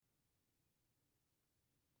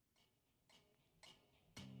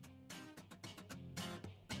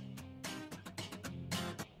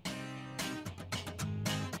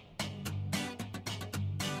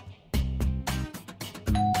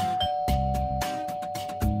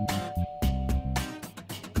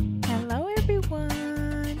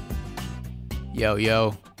Yo,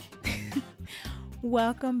 yo.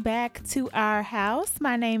 Welcome back to our house.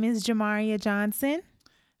 My name is Jamaria Johnson.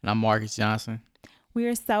 And I'm Marcus Johnson. We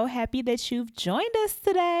are so happy that you've joined us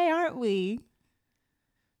today, aren't we?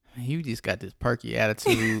 You just got this perky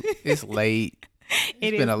attitude. It's late.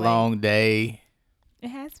 It's been a late. long day. It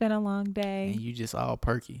has been a long day. And you just all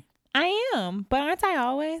perky. I am, but aren't I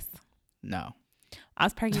always? No. I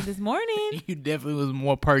was perky this morning. You definitely was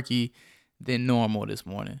more perky than normal this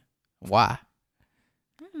morning. Why?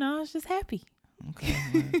 I don't know, I was just happy. Okay.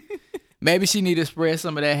 Well, maybe she need to spread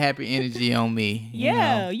some of that happy energy on me. You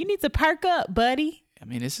know? You need to perk up, buddy. I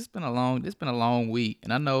mean, it's been a long week.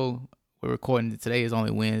 And I know we're recording it today is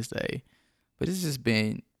only Wednesday. But it's just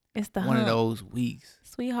been It's the one hump. of those weeks.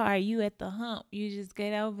 Sweetheart, you at the hump. You just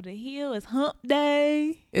get over the hill. It's hump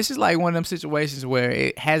day. It's just like one of them situations where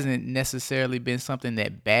it hasn't necessarily been something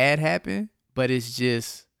that bad happened, but it's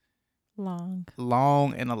just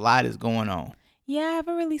long and a lot is going on. Yeah, I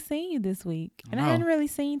haven't really seen you this week. And I No. hadn't really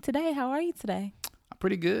seen you today. How are you today? I'm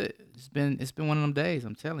pretty good. It's been one of them days,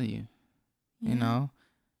 I'm telling you. Yeah. You know,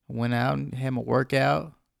 I went out and had my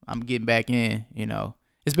workout. I'm getting back in, you know.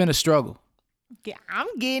 It's been a struggle. Yeah, I'm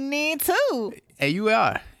getting in too. And you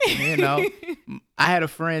are, you know. I had a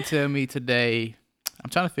friend tell me today, I'm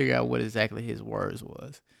trying to figure out what exactly his words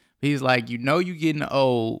was. He's like, you know, you getting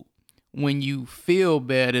old when you feel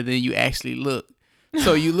better than you actually look.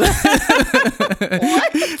 So you look.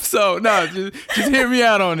 So no, just hear me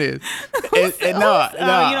out on this. No, you don't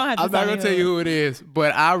have to I'm not tell gonna me tell who. you who it is,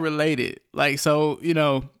 but I related. Like, so you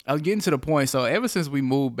know, I'm getting to the point. So ever since we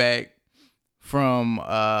moved back from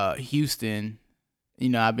Houston, you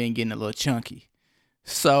know, I've been getting a little chunky.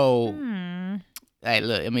 So. Hey,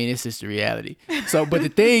 look, I mean, it's just the reality. So, but the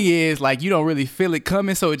thing is, like, you don't really feel it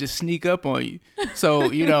coming, so it just sneak up on you.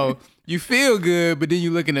 So, you know, you feel good, but then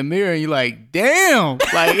you look in the mirror and you're like, damn,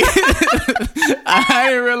 like, I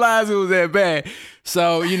didn't realize it was that bad.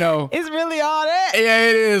 So, you know. It's really all that. Yeah,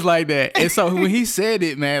 it is like that. And so when he said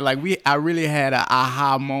it, man, like, I really had an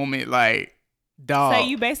aha moment, like, dog. So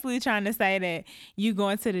you basically trying to say that you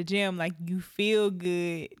going to the gym, like you feel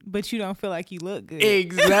good, but you don't feel like you look good.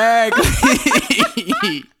 Exactly.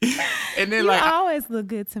 And then You like always look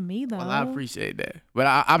good to me though. well, I appreciate that. But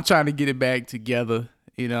I'm trying to get it back together.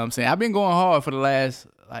 You know what I'm saying? I've been going hard for the last,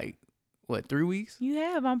 3 weeks? You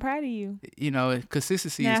have. I'm proud of you. You know,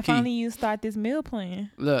 consistency Now, is if key. only you start this meal plan.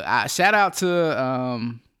 Look, shout out to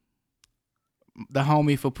the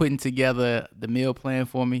homie for putting together the meal plan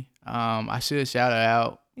for me. I should shout her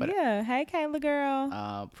out. But Yeah. Hey, Kayla girl.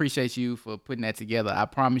 appreciate you for putting that together. I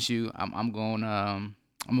promise you, I'm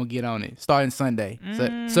gonna get on it starting Sunday.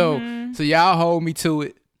 So y'all hold me to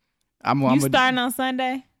it. You starting on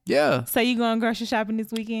Sunday? Yeah. So you going grocery shopping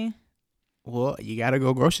this weekend? Well, you gotta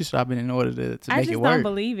go grocery shopping in order to I make just it work. don't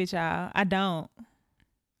believe it, y'all. I don't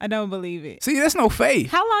believe it. See, that's no faith.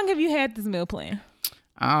 How long have you had this meal plan?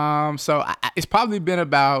 So it's probably been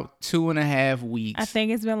about 2.5 weeks. I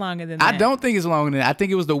think it's been longer than that. I don't think it's longer than that. I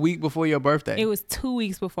think it was the week before your birthday. It was 2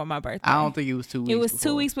 weeks before my birthday. I don't think it was 2 weeks. It was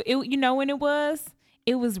before. 2 weeks. You know when it was?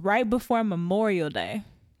 It was right before Memorial Day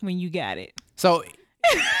when you got it. So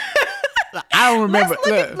I don't remember.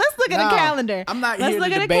 Let's look at the calendar. I'm not Let's here look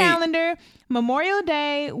to at the debate. calendar. Memorial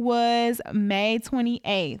Day was May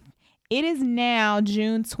 28th. It is now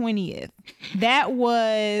June 20th. That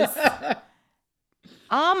was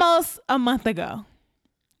almost a month ago.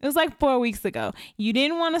 It was like 4 weeks ago. You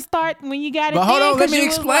didn't want to start when you got it. But hold on, let me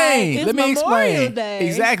It's explain. Memorial Day.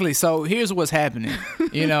 Exactly. So here's what's happening.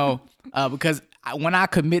 You know, because when I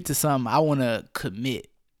commit to something, I want to commit.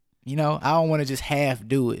 You know, I don't want to just half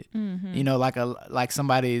do it. Mm-hmm. You know, like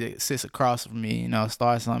somebody that sits across from me, you know,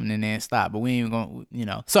 start something and then stop. But we ain't gonna, you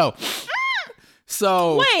know. So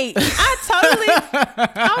Wait,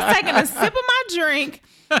 I was taking a sip of my drink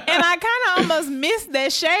and I kind of almost missed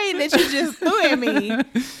that shade that you just threw at me.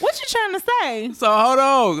 What you trying to say? So hold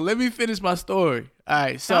on, let me finish my story. All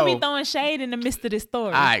right, so Don't be throwing shade in the midst of this story.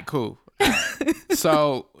 all right, cool. All right.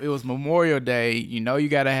 So it was Memorial Day. You know, you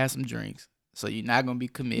gotta have some drinks. So you're not gonna be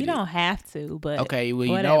committed. You don't have to, but Okay, well,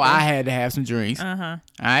 you whatever. know I had to have some drinks. Uh-huh.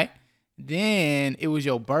 All right. Then it was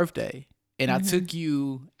your birthday, and Mm-hmm. I took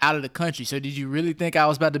you out of the country. So did you really think I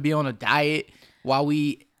was about to be on a diet while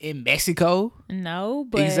we in Mexico? No,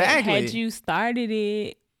 but Exactly. had you started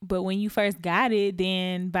it, but when you first got it,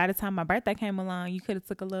 then by the time my birthday came along, you could have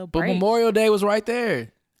took a little But break. Memorial Day was right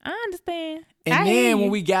there. I understand. And I hear then you.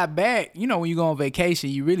 when we got back, you know, when you go on vacation,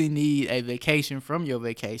 you really need a vacation from your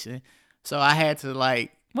vacation. So I had to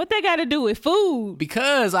What they got to do with food?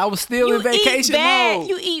 because I was still in vacation eat bad. mode.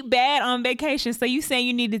 You eat bad on vacation, so you saying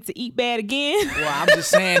you needed to eat bad again? Well, I'm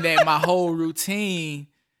just saying that my whole routine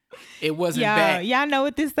It wasn't bad. Y'all know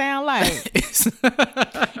what this sound like?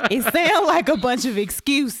 It sound like a bunch of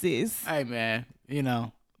excuses. Hey, man, you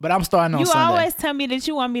know. But I'm starting on You Sunday. always tell me that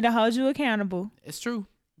you want me to hold you accountable. It's true.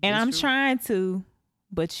 And It's I'm true. trying to,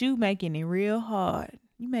 but you making it real hard.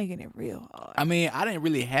 You making it real hard. I mean, I didn't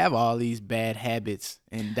really have all these bad habits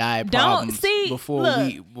and diet Don't problems see before look,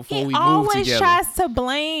 we he moved always together. tries to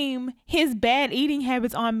blame his bad eating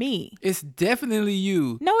habits on me. It's definitely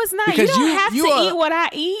you. No, it's not. Because you don't have you to are- eat what I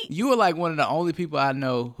eat. You are like one of the only people I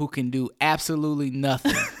know who can do absolutely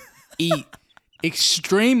nothing. Eat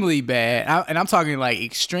extremely bad, and I'm talking like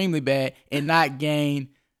extremely bad, and not gain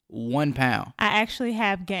 1 pound. I actually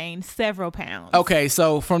have gained several pounds. Okay,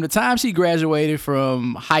 so from the time she graduated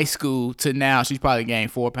from high school to now, she's probably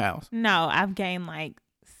gained 4 pounds. No, I've gained like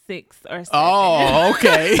 6 or 7. Oh,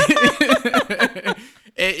 okay.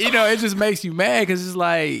 And, you know, it just makes you mad because it's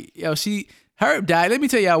like, her diet. Let me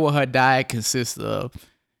tell y'all what her diet consists of.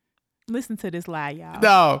 Listen to this lie, y'all.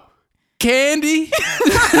 No, candy,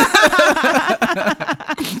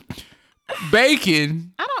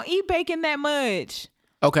 bacon. I don't eat bacon that much.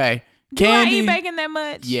 Okay, Do candy. I eat bacon that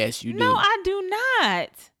much? Yes, you do. No, I do not.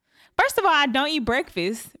 First of all, I don't eat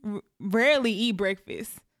breakfast. Rarely eat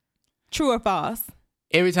breakfast. True or false?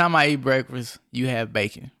 Every time I eat breakfast, you have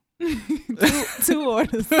bacon. Two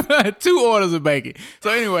orders. 2 orders of bacon.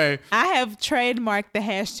 So anyway, I have trademarked the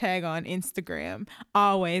hashtag on Instagram.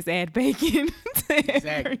 Always add bacon to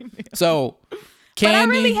every meal. so But I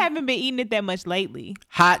candy, really haven't been eating it that much lately.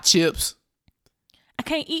 hot chips. I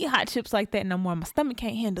can't eat hot chips like that no more. My stomach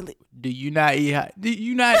can't handle it. Do you not eat hot? Do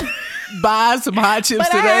you not buy some hot chips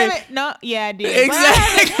But I today? haven't. No, yeah, I did.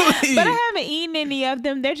 Exactly. But I haven't eaten any of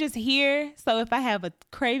them. They're just here. So if I have a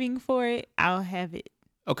craving for it, I'll have it.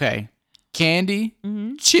 Okay, candy,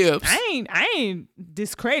 Mm-hmm. chips. I ain't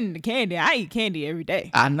discrediting the candy. I eat candy every day.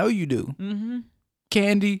 I know you do. Mm-hmm.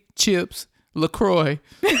 Candy, chips, LaCroix.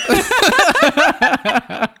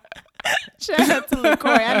 Shout out to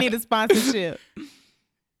LaCroix. I need a sponsorship.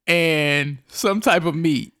 And some type of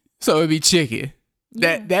meat. So it'd be chicken.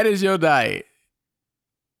 Yeah. That is your diet.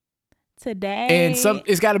 Today. And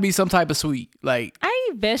it's got to be some type of sweet. Like, I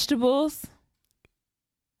eat vegetables.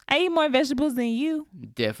 I eat more vegetables than you.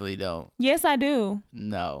 definitely don't. Yes, I do.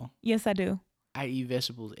 No. Yes, I do. I eat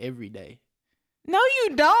vegetables every day. No,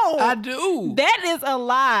 you don't. I do. That is a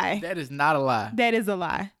lie. That is not a lie. That is a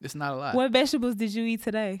lie. It's not a lie. What vegetables did you eat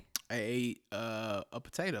today? I ate a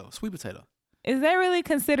potato, sweet potato. Is that really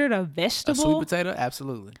considered a A vegetable? sweet potato?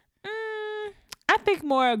 Absolutely. I think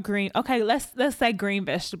more green. Okay, let's say green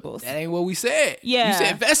vegetables. That ain't what we said. Yeah, You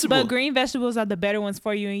said vegetable. but green vegetables are the better ones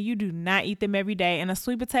for you, and you do not eat them every day. And a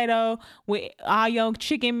sweet potato with all your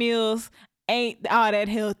chicken meals ain't all that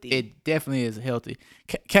healthy. It definitely is healthy.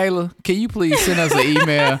 Kayla, can you please send us an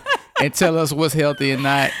email and tell us what's healthy and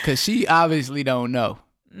not? Because she obviously don't know.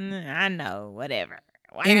 I know, whatever.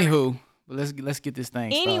 Anywho, but let's get this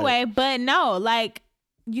thing started. Anyway, but no, like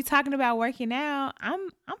you talking about working out, I'm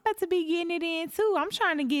about to be getting it in too. I'm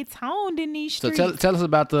trying to get toned in these So streets. tell us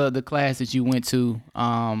about the class that you went to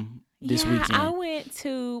this weekend. I went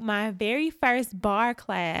to my very first bar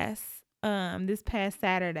class this past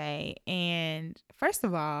Saturday, and first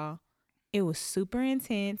of all, it was super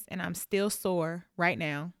intense, and I'm still sore right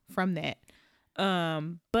now from that.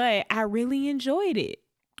 But I really enjoyed it.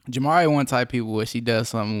 Jamari one type of people where she does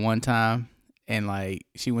something one time and like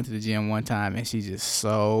she went to the gym one time and she's just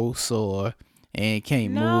so sore and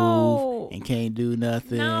can't move and can't do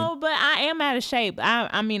nothing. No, but I am out of shape.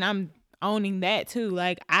 I mean, I'm owning that too.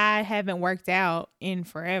 Like I haven't worked out in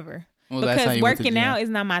forever because working out is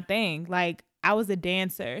not my thing. Like I was a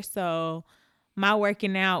dancer, so my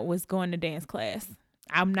working out was going to dance class.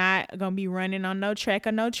 I'm not gonna be running on no track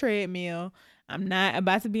or no treadmill. I'm not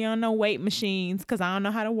about to be on no weight machines because I don't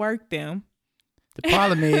know how to work them. The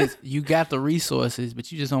problem is you got the resources, but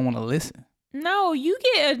you just don't want to listen. No, you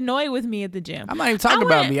get annoyed with me at the gym. I'm not even talking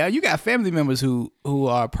about me. You got family members who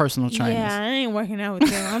are personal trainers. Yeah, I ain't working out with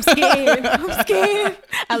them. I'm scared. I'm scared.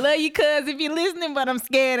 I love you, cuz, if you're listening, but I'm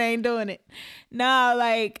scared I ain't doing it. No,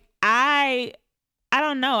 like, I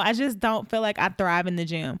don't know. I just don't feel like I thrive in the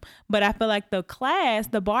gym. But I feel like the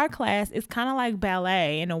bar class, is kind of like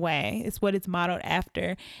ballet in a way. It's what it's modeled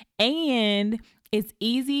after. And it's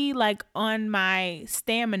easy, like, on my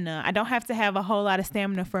stamina. I don't have to have a whole lot of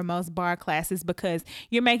stamina for most bar classes because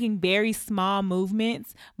you're making very small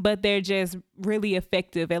movements, but they're just really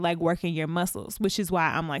effective at, like, working your muscles, which is why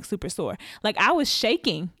I'm, like, super sore. Like, I was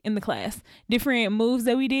shaking in the class. Different moves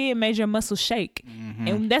that we did made your muscles shake. Mm-hmm.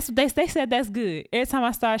 And that's what they said that's good. Every time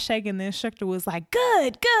I started shaking, the instructor was like,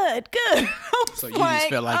 good. So you just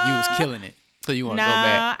felt like you was killing it. So you want to go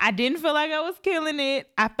back? I didn't feel like I was killing it.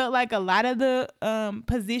 I felt like a lot of the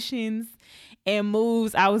positions and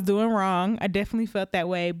moves I was doing wrong. I definitely felt that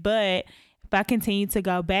way. But if I continue to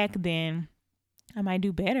go back, then I might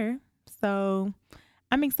do better. So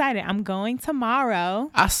I'm excited. I'm going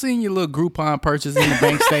tomorrow. I seen your little Groupon purchase in the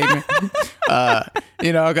bank statement.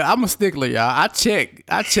 I'm a stickler, y'all. I check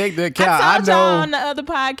the account. I told y'all on the other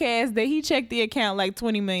podcast that he checked the account like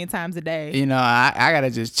 20 million times a day. I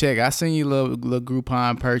gotta just check. I seen your little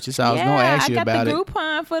Groupon purchase. I was gonna ask you about it. I got the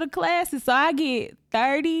Groupon for the classes, so I get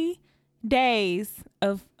 30 days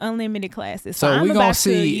of unlimited classes. So we're gonna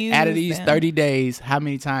see out of these 30 days how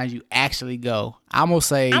many times you actually go. I'm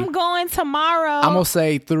going tomorrow. I'm gonna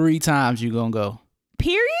say 3 times you're gonna go.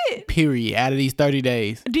 Period. Out of these 30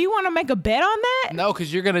 days. Do you want to make a bet on that? No,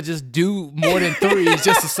 because you're gonna just do more than 3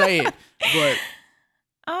 just to say it. But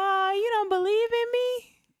you don't believe in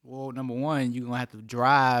me? Well, number one, you're gonna have to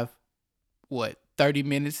drive 30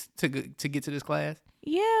 minutes to get to this class?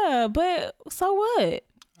 Yeah, but so what?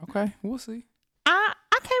 Okay, we'll see. I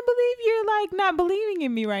can't believe you're like not believing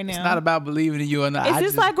in me right now. It's not about believing in you or not. Is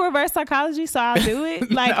this like reverse psychology? So I'll do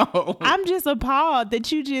it. Like no. I'm just appalled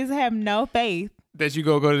that you just have no faith. That you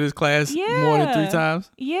go to this class more than 3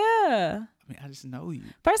 times? Yeah. I mean, I just know you.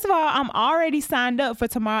 First of all, I'm already signed up for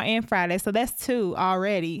tomorrow and Friday, so that's 2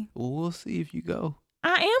 already. Well, we'll see if you go.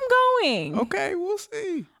 I am going. Okay, we'll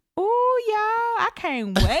see. Ooh, y'all, I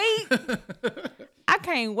can't wait. I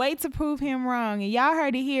can't wait to prove him wrong. And y'all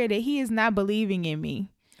heard it here that he is not believing in me.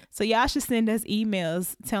 So y'all should send us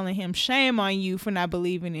emails telling him, shame on you for not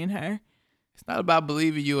believing in her. It's not about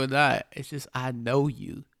believing you or not. It's just I know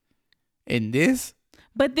you. And this?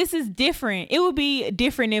 But this is different. It would be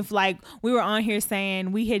different if like we were on here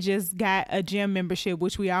saying we had just got a gym membership,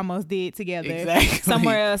 which we almost did together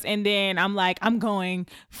somewhere else. And then I'm like, I'm going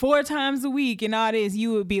 4 times a week and all this.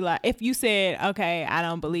 You would be like, if you said, okay, I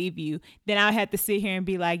don't believe you, then I would have to sit here and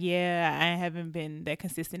be like, yeah, I haven't been that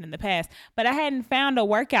consistent in the past. But I hadn't found a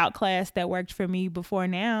workout class that worked for me before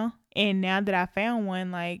now. And now that I found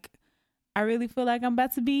one, like, I really feel like I'm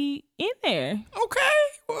about to be in there. Okay,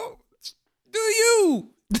 well. Do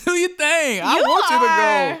your thing. I want you to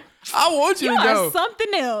go. I want you to go. You are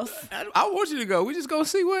something else. I want you to go. We just gonna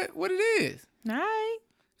see what it is. All right.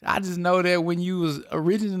 I just know that when you was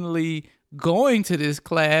originally going to this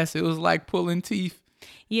class, it was like pulling teeth.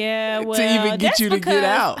 Yeah, well, to even get you to get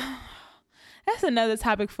out. That's another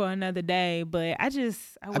topic for another day. But I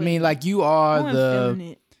mean, like you are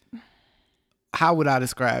the. How would I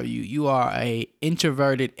describe you? You are a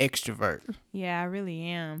introverted extrovert. Yeah, I really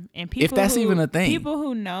am. And people, if that's even a thing, people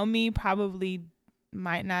who know me probably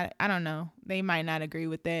might not. I don't know. They might not agree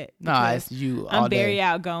with that. No, it's you. I'm very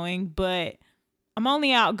outgoing, but I'm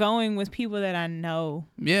only outgoing with people that I know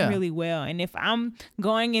really well. And if I'm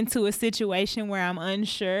going into a situation where I'm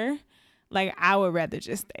unsure, like I would rather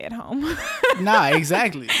just stay at home. Nah,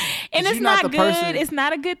 exactly. And it's not good. It's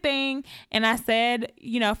not a good thing. And I said,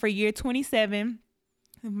 for year 27,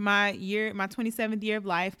 my 27th year of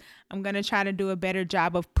life, I'm going to try to do a better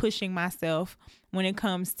job of pushing myself when it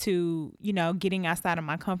comes to, getting outside of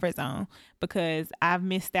my comfort zone, because I've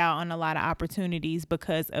missed out on a lot of opportunities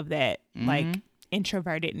because of that, like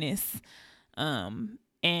introvertedness.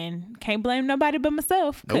 And can't blame nobody but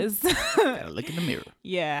myself, because gotta look in the mirror.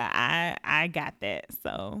 Yeah, I got that.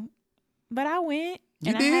 So, but I went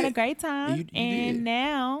and I had a great time, you and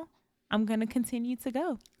now I'm gonna continue to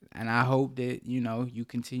go. And I hope that you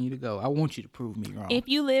continue to go. I want you to prove me wrong. If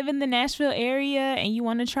you live in the Nashville area and you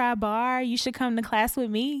want to try bar, you should come to class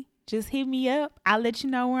with me. Just hit me up. I'll let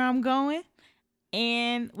you know where I'm going,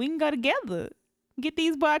 and we can go together. Get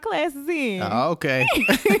these bar classes in. Oh, okay.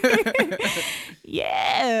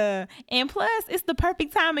 Yeah. And plus, it's the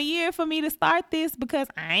perfect time of year for me to start this because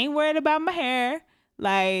I ain't worried about my hair.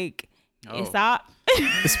 Like, it's all.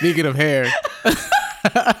 Speaking of hair.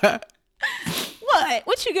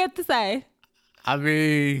 What you got to say? I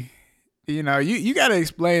mean, you got to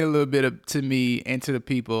explain a little bit to me and to the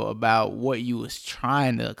people about what you was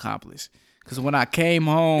trying to accomplish. Because when I came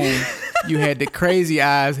home, you had the crazy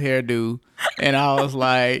eyes hairdo. And I was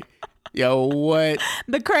like, yo, what?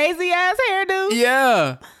 The crazy ass hairdo?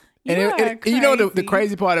 Yeah. And the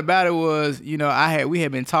crazy part about it was, we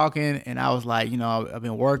had been talking and I was like, I've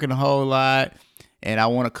been working a whole lot and I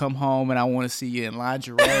want to come home and I want to see you in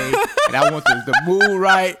lingerie and I want the mood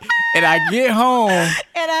right. And I get hhome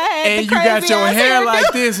and you got your hair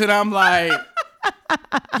like this and I'm like,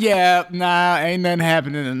 yeah, nah, ain't nothing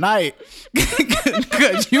happening tonight.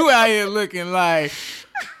 Because you out here looking like,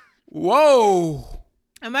 whoa.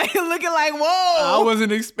 Am I looking like, whoa? I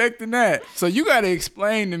wasn't expecting that. So you got to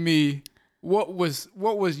explain to me what was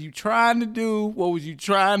you trying to do? What was you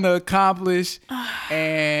trying to accomplish?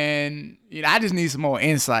 And I just need some more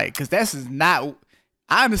insight because this is not.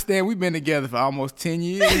 I understand we've been together for almost 10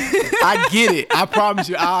 years. I get it. I promise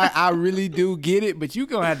you, I really do get it. But you're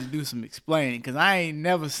going to have to do some explaining because I ain't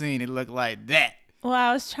never seen it look like that. Well,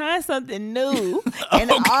 I was trying something new,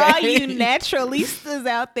 and all you naturalistas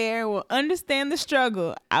out there will understand the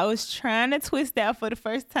struggle. I was trying to twist out for the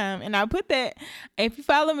first time, and I put that. If you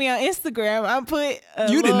follow me on Instagram, I put.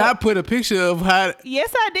 Did not put a picture of how.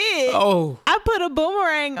 Yes, I did. Oh, I put a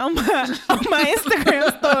boomerang on my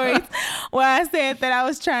Instagram stories where I said that I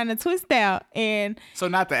was trying to twist out, and so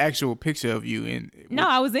not the actual picture of you in. No,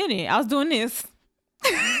 I was in it. I was doing this.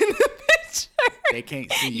 They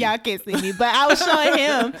can't see you. Y'all can't see me, but I was showing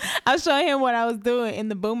him. I was showing him what I was doing in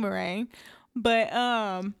the boomerang. But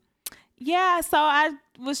yeah. So I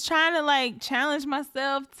was trying to like challenge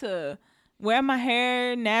myself to wear my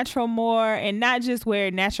hair natural more, and not just wear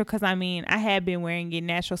it natural. Because I mean, I had been wearing it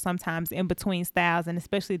natural sometimes in between styles, and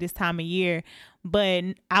especially this time of year. But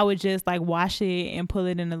I would just like wash it and pull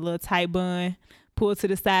it in a little tight bun, pull to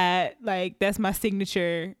the side. Like that's my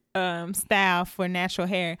signature style for natural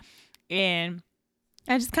hair. And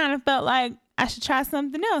I just kind of felt like I should try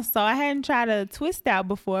something else. So I hadn't tried a twist out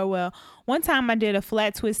before. Well, one time I did a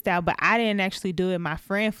flat twist out, but I didn't actually do it. My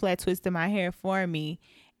friend flat twisted my hair for me,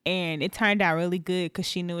 and it turned out really good because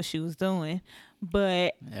she knew what she was doing.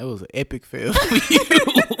 But that was an epic fail for you.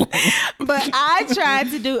 But I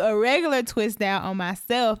tried to do a regular twist out on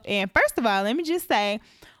myself. And first of all, let me just say,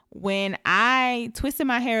 when I twisted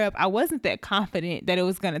my hair up, I wasn't that confident that it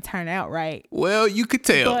was going to turn out right. Well, you could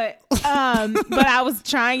tell. But I was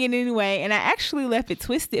trying it anyway, and I actually left it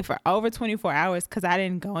twisted for over 24 hours because I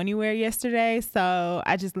didn't go anywhere yesterday. So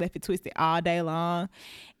I just left it twisted all day long.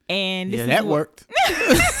 And yeah, that worked.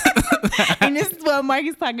 And this is what Mark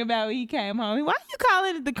is talking about when he came home. Why you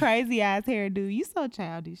calling it the crazy ass hairdo? You so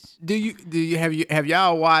childish. Have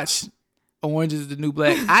y'all watched Orange Is the New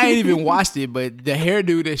Black? I ain't even watched it, but the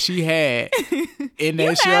hairdo that she had in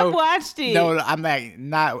that show. You have watched it. No, I'm not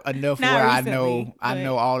enough not where recently, I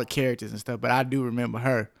know all the characters and stuff, but I do remember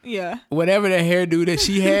her. Yeah. Whatever the hairdo that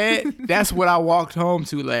she had, that's what I walked home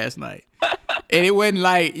to last night. And it wasn't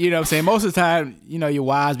like, you know what I'm saying, most of the time, you know, your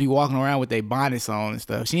wives be walking around with their bonnets on and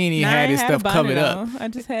stuff. She ain't even had this stuff covered up. I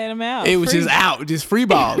just had them out. It was just out, just free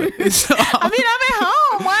balling. So, I mean, I'm at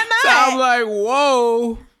home. Why not? So I'm like,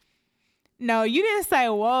 whoa. No, you didn't say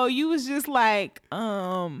whoa. You was just like,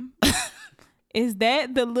 is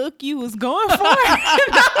that the look you was going for? And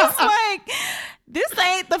I was like, this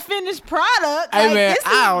ain't the finished product. Hey, like, man, this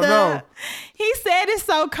I don't know. He said it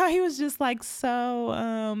so calm. He was just like, so,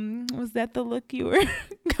 was that the look you were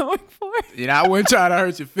going for? You know, I wasn't trying to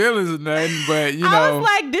hurt your feelings or nothing, but, you know. I was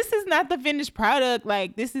like, this is not the finished product.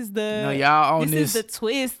 Like, this is the, y'all on this is the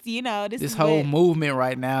twist, you know. This whole movement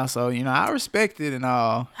right now. So, you know, I respect it and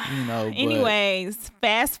all, you know. But. Anyways,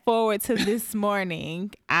 fast forward to this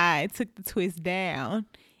morning. I took the twist down,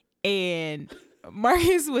 and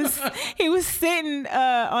Marcus was sitting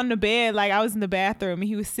on the bed, like I was in the bathroom, and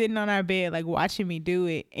he was sitting on our bed like watching me do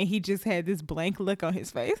it, and he just had this blank look on his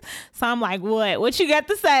face. So I'm like, what you got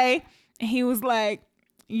to say? And he was like,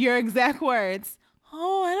 your exact words,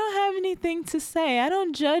 oh, I don't have anything to say, I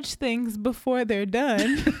don't judge things before they're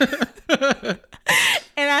done. And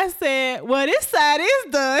I said, well, this side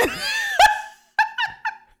is done.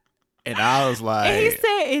 And I was like, and he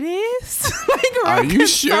said, it is? Like, are you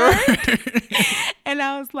sure? And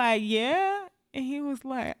I was like, yeah. And he was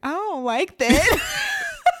like, I don't like that.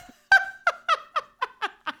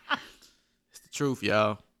 It's the truth,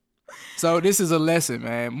 y'all. So this is a lesson,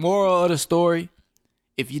 man. Moral of the story,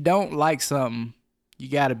 if you don't like something, you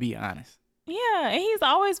got to be honest. Yeah, and he's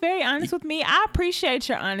always very honest with me. I appreciate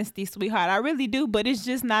your honesty, sweetheart. I really do, but it's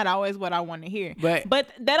just not always what I want to hear. But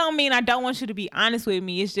that don't mean I don't want you to be honest with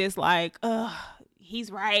me. It's just like,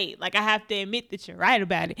 he's right. Like, I have to admit that you're right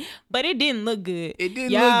about it. But it didn't look good. It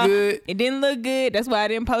didn't look good. It didn't look good. That's why I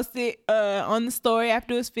didn't post it on the story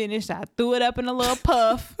after it was finished. I threw it up in a little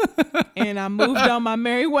puff, and I moved on my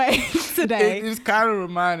merry way today. It just kind of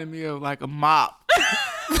reminded me of like a mop.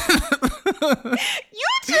 You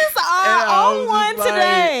just are on one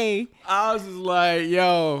today. I was just like,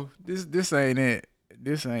 yo, this ain't it.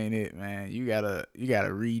 This ain't it, man. You gotta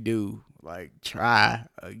redo. Like, try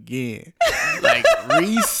again. Like,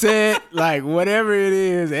 reset. Like, whatever it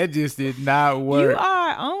is, it just did not work. You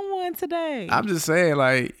are on one today. I'm just saying,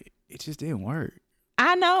 like, it just didn't work.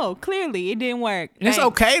 I know. Clearly, it didn't work. And it's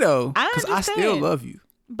okay, though. Because I still love you.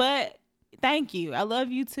 But thank you. I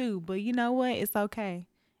love you, too. But you know what? It's okay.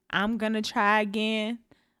 I'm going to try again.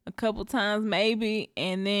 a couple times maybe,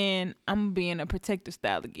 and then I'm gonna be in a protective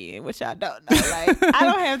style again, which I don't know. Like, I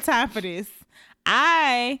don't have time for this.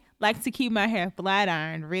 I like to keep my hair flat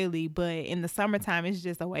ironed, really, but in the summertime, it's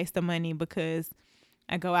just a waste of money because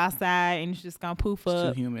I go outside and it's just gonna poof up.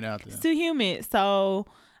 It's too humid out there. It's too humid. So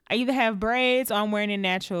I either have braids or I'm wearing it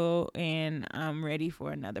natural, and I'm ready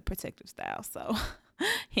for another protective style. So,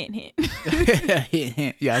 hint, hint. Hint,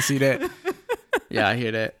 hint. Yeah, I see that. Yeah, I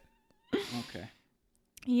hear that. Okay.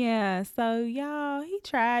 Yeah, so y'all, he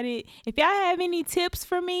tried it. If y'all have any tips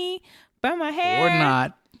for me for my hair Or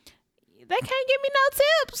not. they can't give me no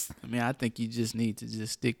tips. I mean, I think you just need to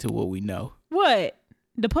just stick to what we know. What?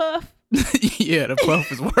 The puff? Yeah, the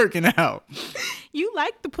puff is working out. You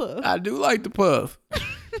like the puff. I do like the puff.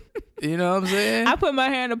 You know what I'm saying? I put my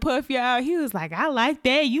hair in a puff, y'all. He was like, I like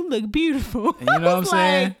that. You look beautiful. You know what I'm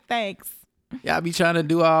saying? Like, thanks. Y'all be trying to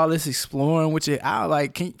do all this exploring with your I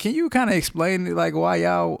like can you kind of explain it, like why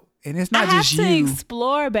y'all, and it's not just you. I have to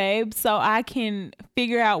explore, babe, so I can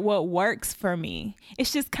figure out what works for me.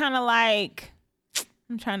 It's just kind of like,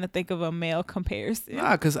 I'm trying to think of a male comparison.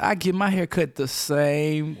 Nah, because I get my hair cut the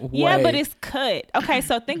same way. Yeah, but it's cut. Okay,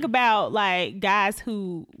 so think about like guys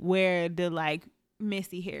who wear the like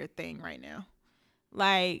messy hair thing right now.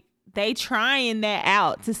 Like, they trying that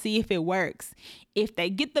out to see if it works. If they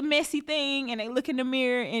get the messy thing and they look in the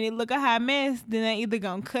mirror and it look a hot mess, then they either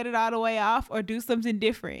gonna cut it all the way off or do something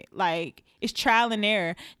different. Like, it's trial and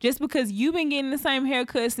error. Just because you've been getting the same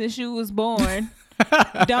haircut since you was born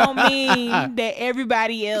don't mean that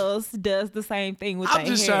everybody else does the same thing with their hair.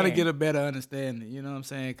 I'm just trying to get a better understanding, you know what I'm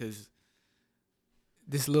saying? Because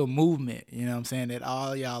this little movement, you know what I'm saying, that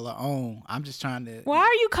all y'all are on. I'm just trying to. Why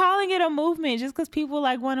are you calling it a movement just because people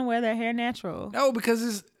like want to wear their hair natural? No, because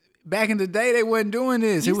it's back in the day they wasn't doing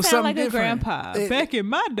this. You it was sound something like different. A grandpa. Back in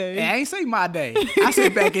my day. I ain't say my day. I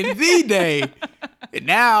said back in the day. And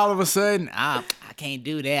now all of a sudden, I can't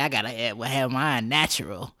do that. I gotta have mine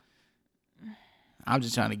natural. I'm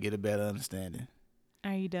just trying to get a better understanding.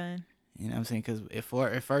 Are you done? You know what I'm saying? Because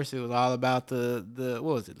at first it was all about the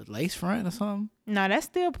what was it, the lace front or something? No, that's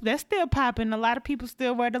still popping. A lot of people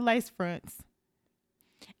still wear the lace fronts.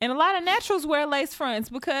 And a lot of naturals wear lace fronts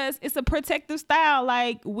because it's a protective style.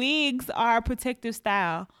 Like, wigs are a protective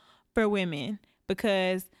style for women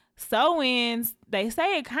because sew-ins, they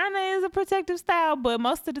say it kind of is a protective style, but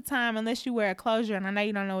most of the time, unless you wear a closure, and I know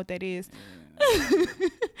you don't know what that is.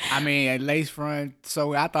 I mean, a lace front,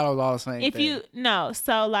 so I thought it was all the same thing.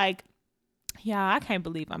 So like, y'all, I can't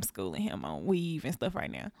believe I'm schooling him on weave and stuff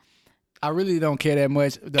right now. I really don't care that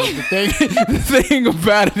much. The thing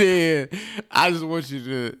about it is, I just want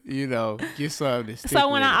you to, get something to stick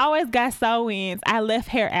So when with. I always got sew-ins, I left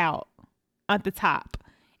hair out at the top.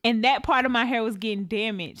 And that part of my hair was getting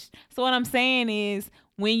damaged. So what I'm saying is,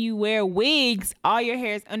 when you wear wigs, all your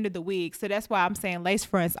hair is under the wig. So that's why I'm saying lace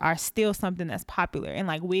fronts are still something that's popular. And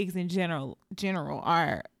like wigs in general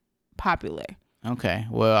are popular. Okay.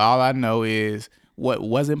 Well, all I know is what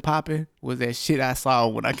wasn't popping was that shit I saw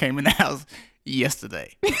when I came in the house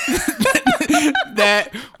yesterday.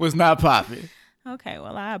 That was not popping. Okay,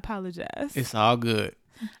 well, I apologize. It's all good.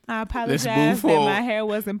 I apologize that my hair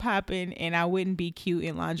wasn't popping and I wouldn't be cute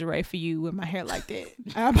in lingerie for you with my hair like that.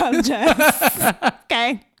 I apologize.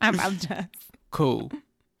 Okay? I apologize. Cool.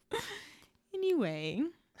 Anyway.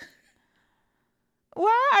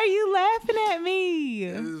 Why are you laughing at me?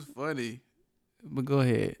 This is funny. But go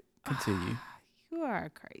ahead. Continue. You are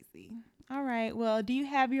crazy. All right. Well, do you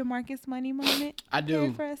have your Marcus Money moment? I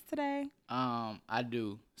do. For us today? I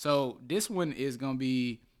do. So this one is gonna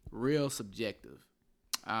be real subjective.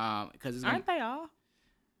 Because aren't they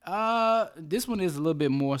all? This one is a little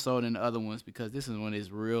bit more so than the other ones because this one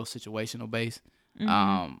is real situational based.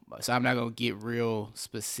 Mm-hmm. So I'm not gonna get real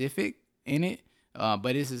specific in it.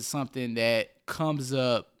 But this is something that comes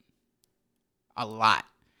up a lot.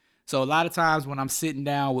 So a lot of times when I'm sitting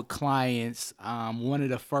down with clients, one of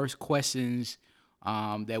the first questions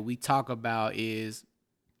that we talk about is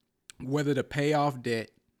whether to pay off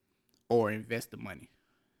debt or invest the money.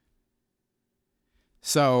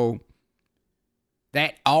 So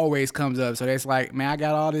that always comes up. So that's like, man, I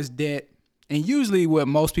got all this debt. And usually what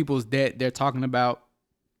most people's debt they're talking about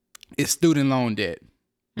is student loan debt,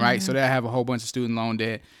 right? Mm-hmm. So they'll have a whole bunch of student loan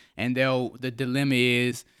debt. And the dilemma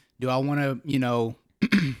is, do I want to,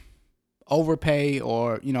 overpay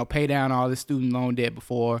or, pay down all the student loan debt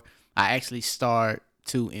before I actually start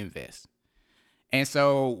to invest? And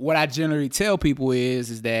so what I generally tell people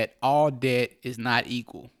is that all debt is not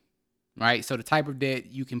equal, right? So the type of debt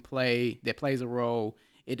you can play that plays a role,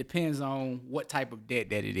 it depends on what type of debt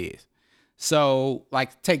that it is. So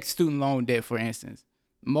like take student loan debt, for instance.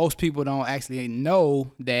 most people don't actually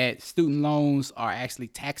know that student loans are actually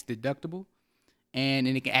tax deductible, and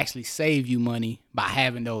then it can actually save you money by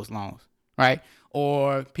having those loans, right?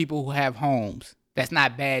 Or people who have homes, that's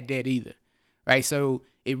not bad debt either, right? So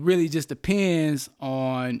it really just depends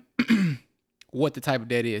on what the type of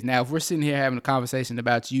debt is. Now, if we're sitting here having a conversation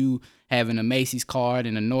about you having a Macy's card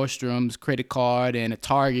and a Nordstrom's credit card and a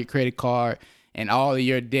Target credit card, and all of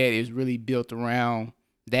your debt is really built around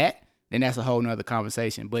that, then that's a whole nother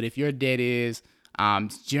conversation. But if your debt is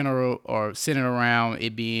general or centered around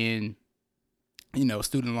it being,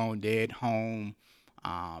 student loan debt, home,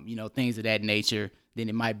 things of that nature, then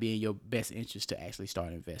it might be in your best interest to actually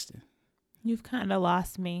start investing. You've kind of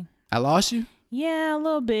lost me. I lost you? Yeah, a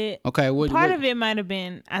little bit. Okay. Part of it might have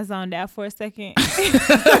been I zoned out for a second. But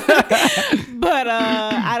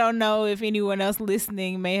I don't know if anyone else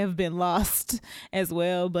listening may have been lost as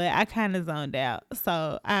well, but I kind of zoned out.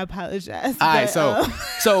 So I apologize. All right.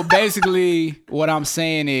 So basically what I'm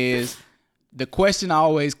saying is the question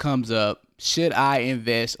always comes up, should I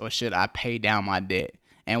invest or should I pay down my debt?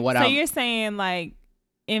 And so you're saying like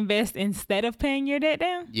invest instead of paying your debt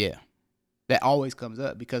down? Yeah. That always comes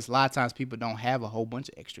up because a lot of times people don't have a whole bunch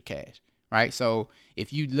of extra cash, right? So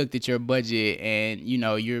if you looked at your budget and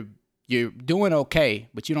you're doing okay,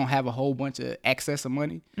 but you don't have a whole bunch of excess of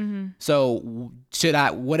money, so should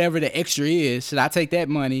I, whatever the extra is, should I take that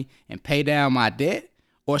money and pay down my debt,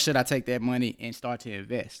 or should I take that money and start to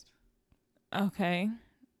invest? Okay,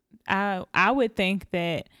 I would think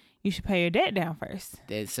that you should pay your debt down first.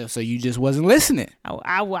 So you just wasn't listening.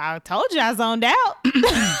 I told you I zoned out.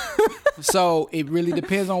 So it really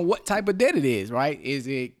depends on what type of debt it is, right? Is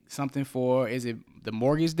it the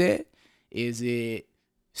mortgage debt? Is it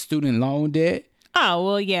student loan debt? Oh,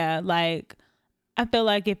 well, yeah. Like, I feel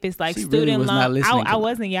like if it's like student loan, I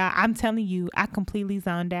wasn't, y'all. I'm telling you, I completely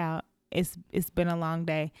zoned out. It's been a long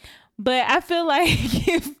day. But I feel like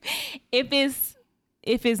if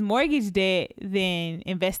it's mortgage debt, then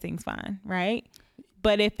investing's fine, right?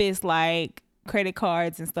 But if it's like credit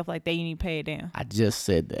cards and stuff like that, you need to pay it down. I just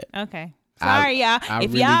said that. Okay. Sorry, y'all.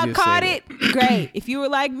 If really y'all caught it, great. If you were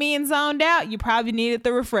like me and zoned out, you probably needed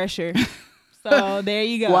the refresher. So there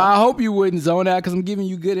you go. Well, I hope you wouldn't zone out because I'm giving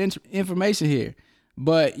you good information here.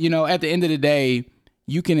 But, at the end of the day,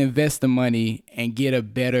 you can invest the money and get a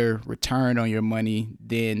better return on your money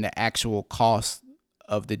than the actual cost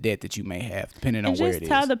of the debt that you may have, depending on where it is.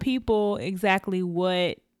 Just tell the people exactly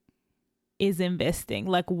what is investing.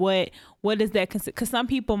 Like what does that consider? Because some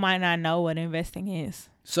people might not know what investing is.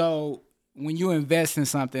 So when you invest in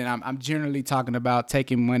something, I'm generally talking about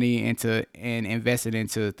taking money and investing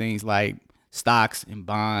into things like stocks and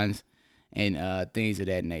bonds and things of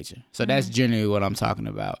that nature. So that's generally what I'm talking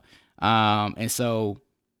about. And so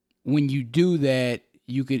when you do that,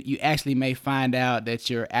 you actually may find out that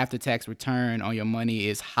your after-tax return on your money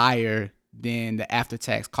is higher than the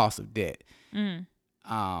after-tax cost of debt.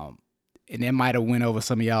 And that might have went over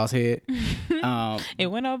some of y'all's head. It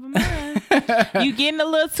went over mine. You getting a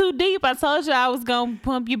little too deep. I told you I was going to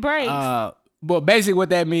pump your brakes. But basically what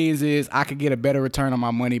that means is I could get a better return on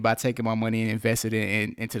my money by taking my money and investing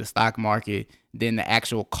it into the stock market than the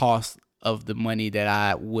actual cost of the money that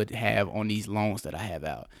I would have on these loans that I have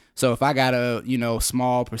out. So if I got a,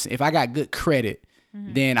 small percent, if I got good credit,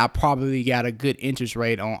 then I probably got a good interest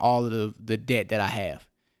rate on all of the debt that I have.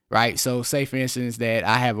 Right. So say, for instance, that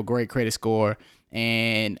I have a great credit score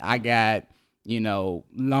and I got,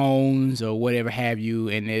 loans or whatever have you,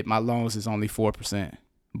 and my loans is only 4%.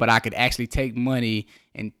 But I could actually take money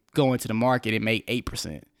and go into the market and make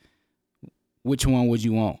 8%. Which one would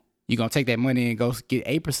you want? You're going to take that money and go get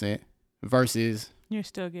 8% versus... You're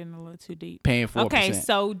still getting a little too deep. Paying 4%. Okay,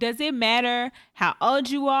 so does it matter how old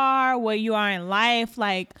you are, where you are in life,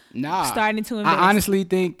 starting to invest? I honestly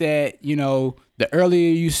think that, the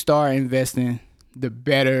earlier you start investing, the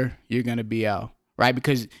better you're going to be out, right?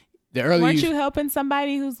 Because the earlier Weren't you helping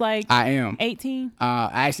somebody who's like I am 18?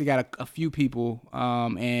 I actually got a few people,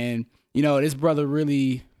 and, this brother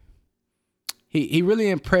really, he really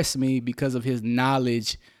impressed me because of his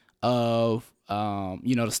knowledge of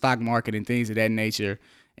the stock market and things of that nature.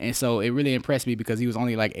 And so it really impressed me because he was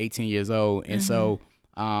only like 18 years old. And so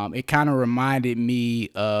it kind of reminded me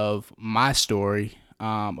of my story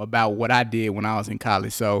about what I did when I was in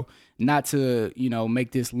college. So not to,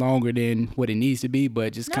 make this longer than what it needs to be,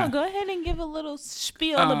 but just kind of... go ahead and give a little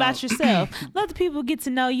spiel about yourself. Let the people get to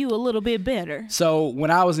know you a little bit better. So when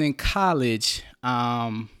I was in college,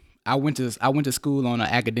 I went to school on an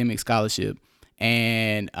academic scholarship,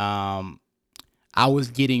 and I was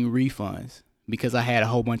getting refunds because I had a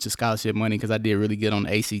whole bunch of scholarship money because I did really good on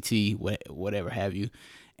the ACT, whatever have you.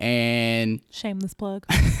 And shameless plug.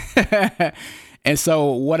 And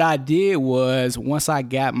so what I did was, once I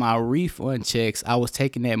got my refund checks, I was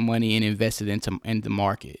taking that money and invested in the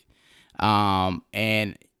market.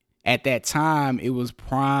 And at that time, it was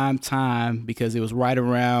prime time because it was right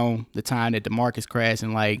around the time that the markets crashed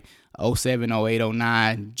in like 07, 08,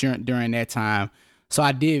 09 during that time. So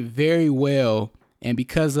I did very well. And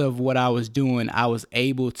because of what I was doing, I was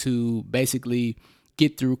able to basically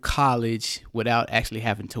get through college without actually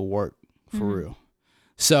having to work for real.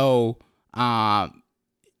 So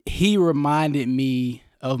he reminded me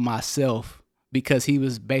of myself because he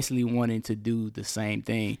was basically wanting to do the same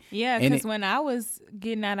thing. Yeah, because when I was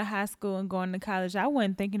getting out of high school and going to college, I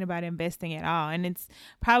wasn't thinking about investing at all. And it's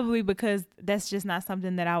probably because that's just not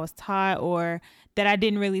something that I was taught or that I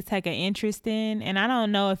didn't really take an interest in. And I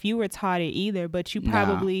don't know if you were taught it either, but you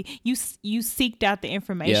probably, you seeked out the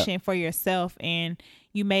information for yourself and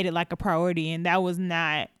you made it like a priority. And that was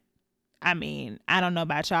not, I mean, I don't know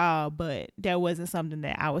about y'all, but that wasn't something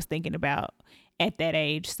that I was thinking about at that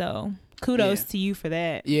age. So kudos to you for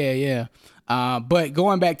that. Yeah. But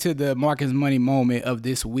going back to the Marcus Money moment of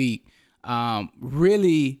this week,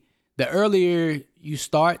 really, the earlier you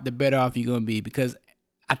start, the better off you're going to be. Because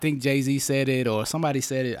I think Jay-Z said it, or somebody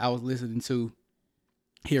said it I was listening to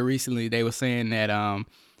here recently. They were saying that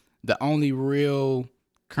the only real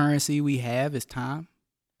currency we have is time.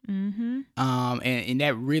 Mm-hmm. And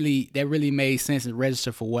that really made sense and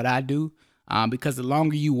register for what I do. Because the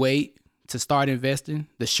longer you wait to start investing,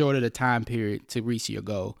 the shorter the time period to reach your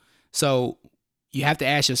goal. So you have to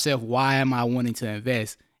ask yourself, why am I wanting to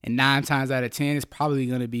invest? And 9 times out of 10, it's probably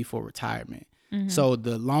going to be for retirement. Mm-hmm. So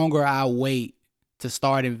the longer I wait to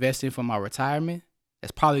start investing for my retirement,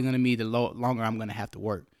 that's probably going to be the longer I'm going to have to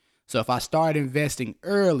work. So if I start investing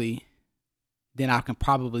early, then I can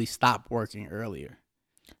probably stop working earlier.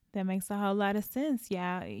 That makes a whole lot of sense.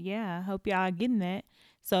 Yeah. I hope y'all are getting that.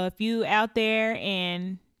 So if you out there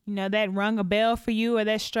and you know that rung a bell for you or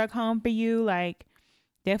that struck home for you, like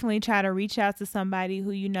definitely try to reach out to somebody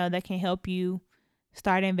who you know that can help you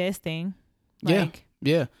start investing. Like,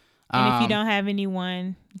 yeah. And if you don't have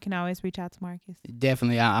anyone, you can always reach out to Marcus.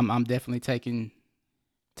 Definitely. I'm definitely taking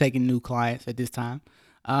new clients at this time.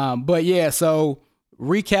 But yeah, so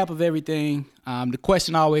recap of everything. The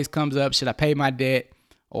question always comes up, should I pay my debt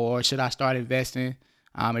or should I start investing?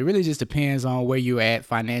 It really just depends on where you're at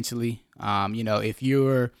financially. If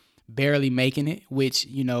you're barely making it, which,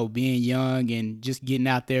 being young and just getting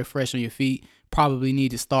out there fresh on your feet, probably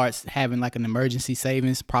need to start having like an emergency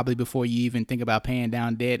savings probably before you even think about paying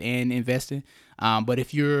down debt and investing. But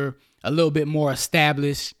if you're a little bit more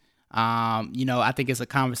established, I think it's a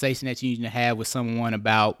conversation that you need to have with someone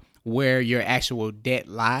about where your actual debt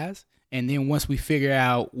lies. And then once we figure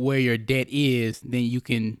out where your debt is, then you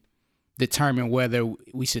can determine whether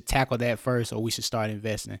we should tackle that first or we should start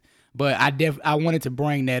investing. But I wanted to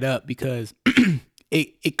bring that up because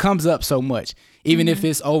it comes up so much, even if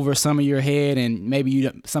it's over some of your head and maybe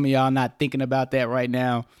some of y'all not thinking about that right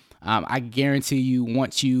now. I guarantee you,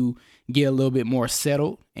 once you get a little bit more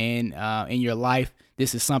settled and in your life,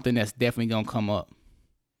 this is something that's definitely gonna come up.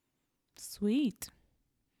 Sweet.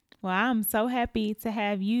 Well, I'm so happy to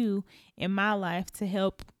have you in my life to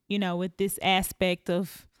help, with this aspect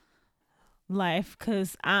of life,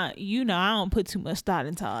 because I don't put too much thought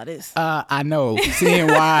into all this. I know. Seeing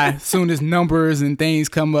why soon as numbers and things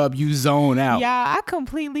come up, you zone out. Yeah, I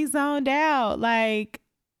completely zoned out. Like,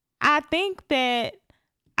 I think that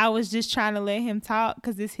I was just trying to let him talk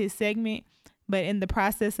because it's his segment. But in the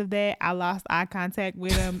process of that, I lost eye contact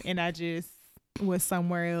with him and I just was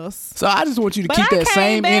somewhere else. So I just want you to keep that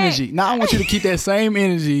same energy. Now I want you to keep that same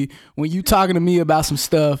energy when you talking to me about some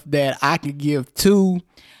stuff that I could give to.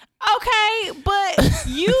 Okay, but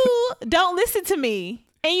you don't listen to me.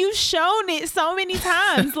 And you've shown it so many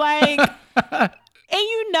times. Like, and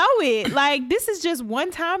you know it. Like, this is just one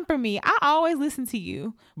time for me. I always listen to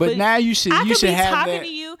you. But now you should have that. I could be talking to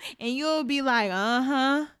you and you'll be like,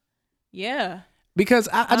 yeah. Because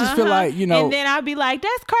I just feel like, And then I'll be like,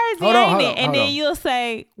 that's crazy, ain't it? And then you'll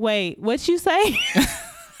say, wait, what you say?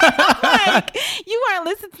 Like, you weren't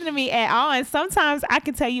listening to me at all. And sometimes I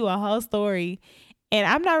can tell you a whole story and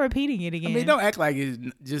I'm not repeating it again. I mean, don't act like it's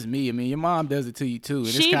just me. I mean, your mom does it to you too. And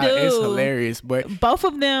it's hilarious. But both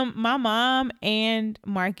of them, my mom and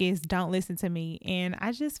Marcus, don't listen to me. And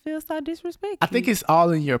I just feel so disrespectful. I think it's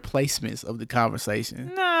all in your placements of the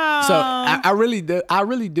conversation. No. So I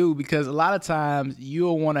really do, because a lot of times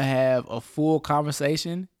you'll want to have a full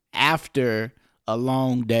conversation after a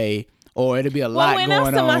long day, or it'll be a lot going on.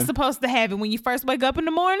 When else am I supposed to have it? When you first wake up in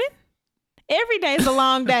the morning? Every day is a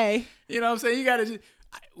long day. You know what I'm saying? You gotta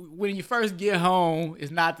when you first get home,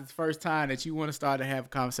 it's not the first time that you want to start to have a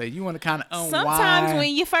conversation. You want to kind of unwind. Sometimes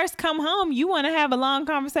when you first come home, you want to have a long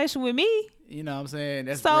conversation with me. You know what I'm saying?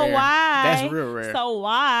 That's so rare. Why? That's real rare. So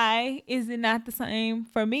why is it not the same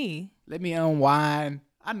for me? Let me unwind.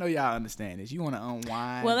 I know y'all understand this. You want to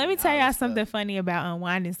unwind. Well, let me tell y'all something funny about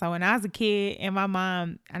unwinding. So when I was a kid, and my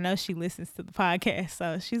mom, I know she listens to the podcast,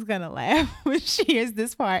 so she's going to laugh when she hears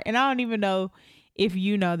this part. And I don't even know if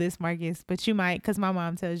you know this, Marcus, but you might, because my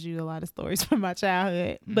mom tells you a lot of stories from my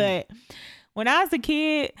childhood. Mm-hmm. But when I was a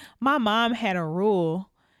kid, my mom had a rule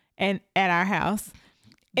at our house.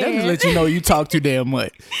 That just let you know you talk too damn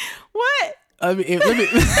much. What? I mean,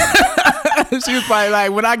 she was probably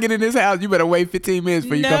like, when I get in this house, you better wait 15 minutes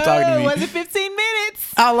before you come talk to me. No, it wasn't 15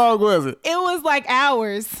 minutes. How long was it? It was like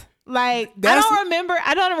hours. Like,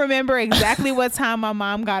 I don't remember exactly what time my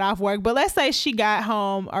mom got off work, but let's say she got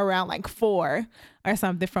home around like 4 or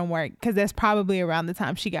something from work, because that's probably around the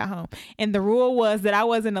time she got home. And the rule was that I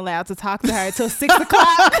wasn't allowed to talk to her until 6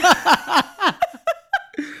 o'clock.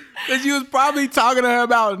 Because you was probably talking to her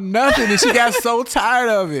about nothing and she got so tired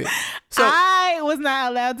of it. So I was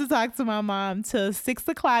not allowed to talk to my mom till 6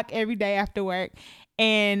 o'clock every day after work.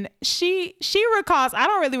 And she recalls, I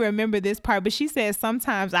don't really remember this part, but she said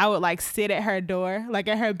sometimes I would like sit at her door, like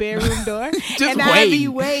at her bedroom door. And I'd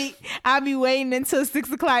be waiting until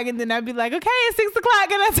 6 o'clock, and then I'd be like, okay, it's 6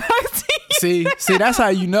 o'clock, and I talk to you. See, that's how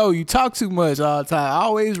you know you talk too much all the time.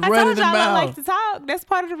 Always running the mouth. I like to talk. That's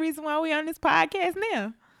part of the reason why we on this podcast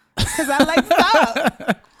now. Because I like to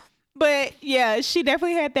talk. But yeah, she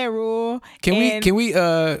definitely had that rule. Can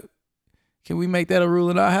we make that a rule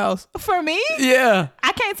in our house? For me? Yeah.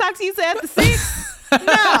 I can't talk to you till after 6?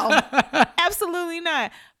 No, absolutely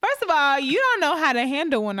not. First of all, you don't know how to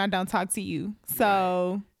handle when I don't talk to you.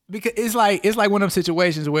 So because it's like one of those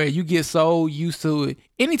situations where you get so used to it.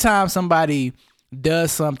 Anytime somebody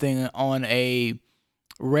does something on a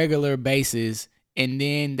regular basis and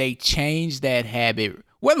then they change that habit,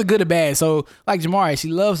 whether good or bad. So like Jamari, she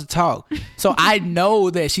loves to talk. So I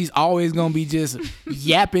know that she's always going to be just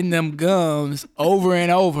yapping them gums over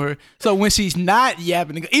and over. So when she's not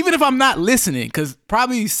yapping, even if I'm not listening, because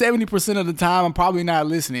probably 70% of the time I'm probably not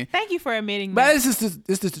listening. Thank you for admitting that. But it's just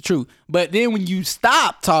the truth. But then when you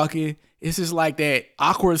stop talking, it's just like that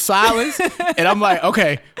awkward silence. And I'm like,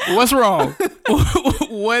 okay, what's wrong?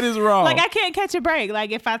 What is wrong? Like I can't catch a break.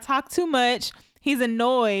 Like if I talk too much, he's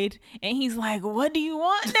annoyed and he's like, what do you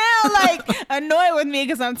want now? Like annoyed with me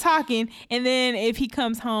because I'm talking. And then if he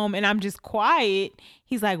comes home and I'm just quiet,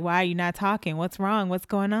 he's like, why are you not talking? What's wrong? What's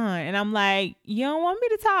going on? And I'm like, you don't want me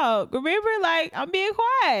to talk. Remember, like I'm being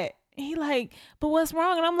quiet. And he like, but what's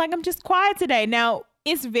wrong? And I'm like, I'm just quiet today. Now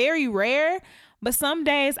it's very rare, but some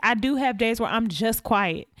days I do have days where I'm just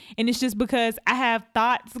quiet. And it's just because I have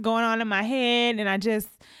thoughts going on in my head and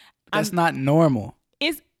that's not normal.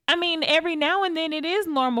 Every now and then it is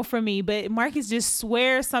normal for me, but Marcus just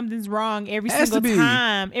swears something's wrong every single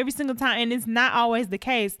time. And it's not always the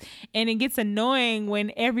case. And it gets annoying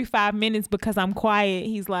when every 5 minutes, because I'm quiet,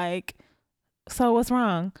 he's like, so what's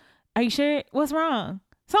wrong? Are you sure? What's wrong?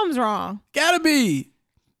 Something's wrong. Gotta be.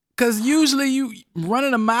 Because usually you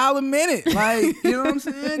running a mile a minute. Like, you know what I'm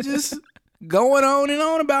saying? Just going on and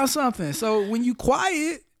on about something. So when you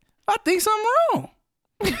quiet, I think something wrong.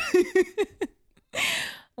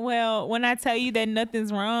 Well, when I tell you that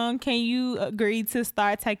nothing's wrong, can you agree to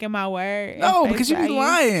start taking my word? No, because you be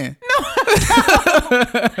lying.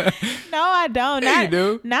 No, I don't. Yeah, you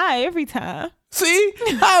do. Not every time. See?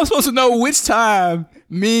 How am I supposed to know which time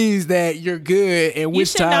means that you're good and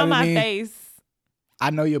which time you should know my face. I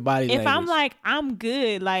know your body language. If I'm like, I'm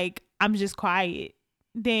good, like I'm just quiet,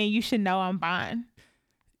 then you should know I'm fine.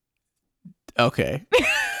 Okay.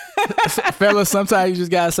 Fellas, sometimes you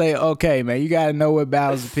just gotta say, okay, man, you gotta know what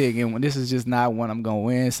battles to pick, and when this is just not one I'm gonna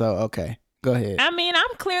win. So okay, go ahead. I'm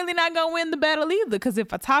clearly not gonna win the battle either, because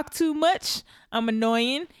if I talk too much, I'm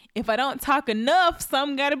annoying. If I don't talk enough,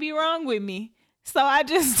 something gotta be wrong with me. So I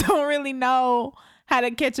just don't really know how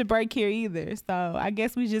to catch a break here either. So I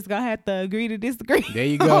guess we just gonna have to agree to disagree. There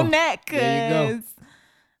you go. On that, there you go.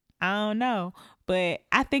 I don't know. But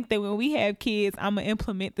I think that when we have kids, I'm going to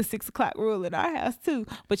implement the 6 o'clock rule in our house too.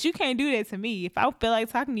 But you can't do that to me. If I feel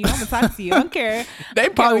like talking to you, I'm going to talk to you. I don't care. They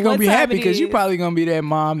probably going to be happy because you probably going to be that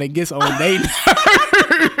mom that gets on their nerves.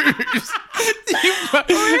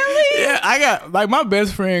 Really? Yeah, I got, like, my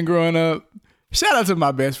best friend growing up. Shout out to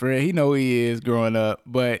my best friend. He know who he is growing up.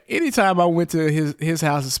 But anytime I went to his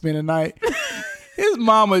house to spend the night, his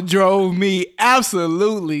mama drove me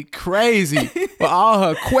absolutely crazy for all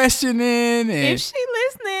her questioning. And if she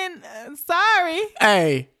listening, sorry.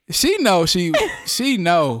 Hey, she know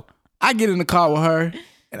I get in the car with her,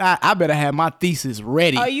 and I better have my thesis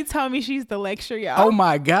ready. Oh, you told me she's the lecture, y'all. Oh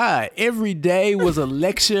my God. Every day was a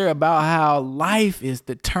lecture about how life is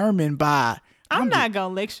determined by. I'm not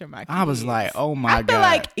going to lecture my kids. I was like, oh my God. I feel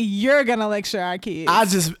like you're going to lecture our kids.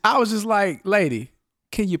 I was just like, lady,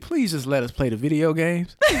 can you please just let us play the video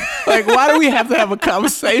games? Like, why do we have to have a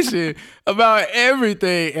conversation about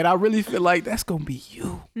everything? And I really feel like that's going to be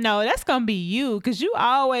you. No, that's going to be you, because you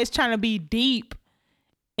always trying to be deep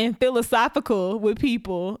and philosophical with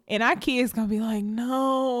people. And our kids going to be like,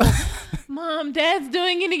 no, Mom, Dad's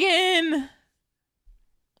doing it again.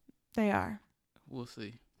 They are. We'll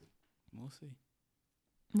see. We'll see.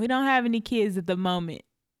 We don't have any kids at the moment,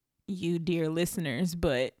 you dear listeners,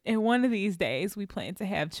 but in one of these days we plan to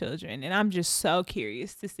have children, and I'm just so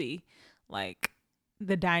curious to see like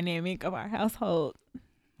the dynamic of our household.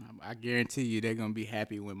 I guarantee you they're gonna be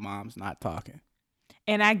happy when mom's not talking,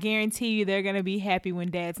 and I guarantee you they're gonna be happy when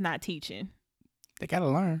dad's not teaching. They gotta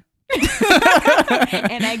learn.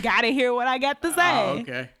 And they gotta hear what I got to say. Oh,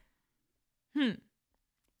 okay.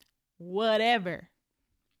 Whatever.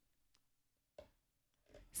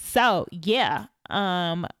 So yeah.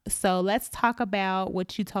 So let's talk about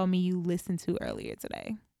what you told me you listened to earlier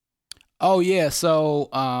today. Oh yeah. So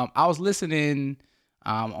I was listening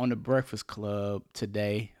on the Breakfast Club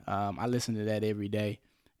today. I listen to that every day.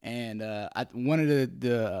 And one of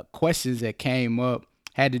the questions that came up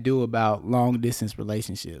had to do about long distance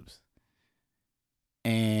relationships.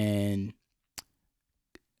 And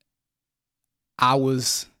I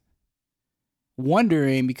was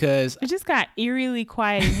wondering, because it just got eerily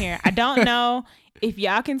quiet in here. I don't know if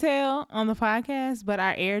y'all can tell on the podcast, but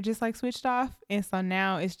our air just like switched off, and so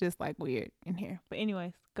now it's just like weird in here. But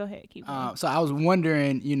anyways, go ahead, keep going. So I was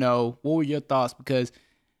wondering, what were your thoughts? Because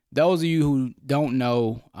those of you who don't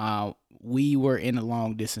know, we were in a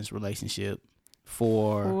long distance relationship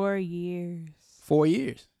for 4 years. 4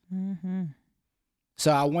 years. Mm-hmm. So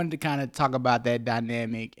I wanted to kind of talk about that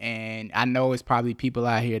dynamic, and I know it's probably people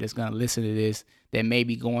out here that's going to listen to this that may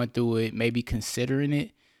be going through it, maybe considering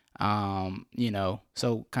it,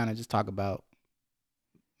 so kind of just talk about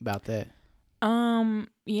that.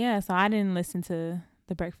 Yeah, so I didn't listen to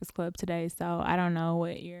the Breakfast Club today, so I don't know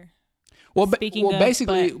what you're speaking of.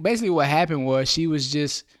 Basically what happened was she was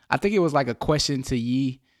just, I think it was like a question to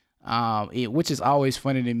Yee. Which is always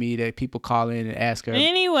funny to me that people call in and ask her.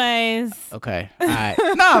 Anyways. Okay. All right.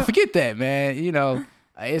 No, forget that, man.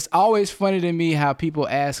 It's always funny to me how people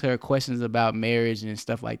ask her questions about marriage and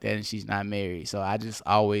stuff like that, and she's not married. So I just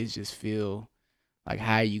always just feel like,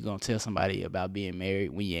 how are you going to tell somebody about being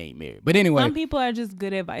married when you ain't married? But anyway. Some people are just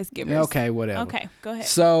good advice givers. Okay, whatever. Okay, go ahead.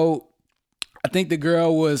 So I think the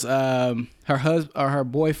girl was, her husband or her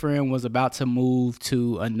boyfriend was about to move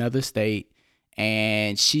to another state.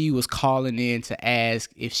 And she was calling in to ask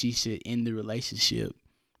if she should end the relationship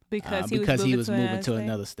because he was moving to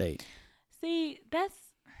another state. See, that's,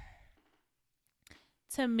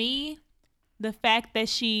 to me, the fact that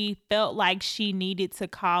she felt like she needed to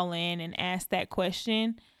call in and ask that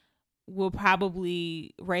question will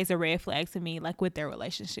probably raise a red flag to me, like with their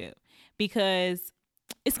relationship, because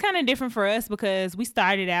it's kind of different for us because we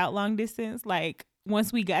started out long distance. Like,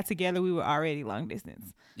 once we got together, we were already long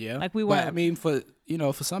distance. Yeah. Like we weren't. But I mean, for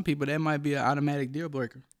some people, that might be an automatic deal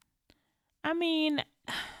breaker. I mean,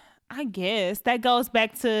 I guess that goes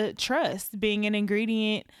back to trust being an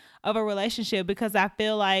ingredient of a relationship, because I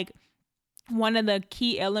feel like one of the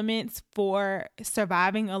key elements for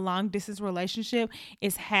surviving a long distance relationship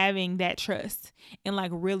is having that trust, and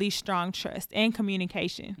like really strong trust and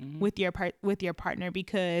communication with your partner,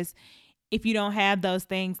 because if you don't have those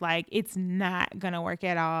things, like, it's not gonna work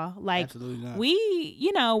at all. Like, absolutely not.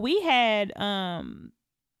 We had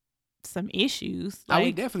some issues. Like,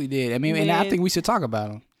 we definitely did. I mean, and I think we should talk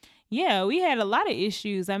about them. Yeah, we had a lot of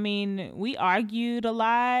issues. I mean, we argued a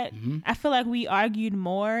lot. Mm-hmm. I feel like we argued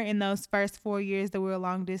more in those first 4 years that we were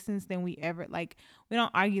long distance than we ever, like, we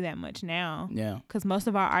don't argue that much now. Yeah. Because most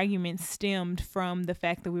of our arguments stemmed from the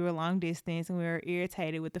fact that we were long distance, and we were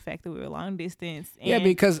irritated with the fact that we were long distance. And yeah,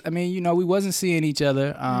 because, I mean, we wasn't seeing each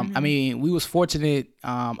other. I mean, we was fortunate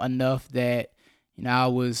enough that, I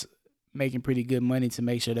was making pretty good money to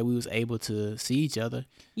make sure that we was able to see each other.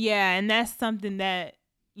 Yeah, and that's something that,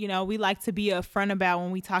 we like to be upfront about when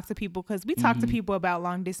we talk to people, because we talk to people about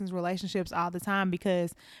long distance relationships all the time,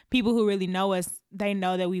 because people who really know us, they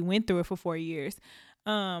know that we went through it for 4 years.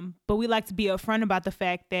 But we like to be upfront about the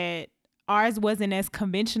fact that ours wasn't as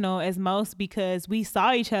conventional as most, because we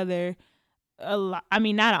saw each other a lot. I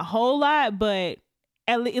mean, not a whole lot, but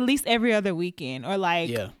at least every other weekend, or like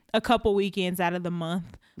a couple weekends out of the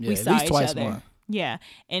month. Yeah, we saw each other. Yeah.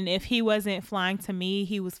 And if he wasn't flying to me,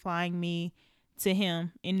 he was flying me to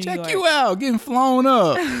him in New York. Check you out, getting flown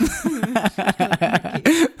up.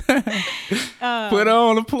 Put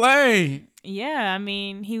on a plane. Yeah, I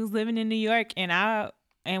mean, he was living in New York, and while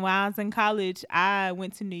I was in college, I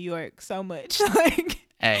went to New York so much. Like,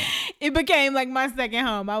 hey, it became like my second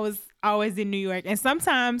home. I was always in New York, and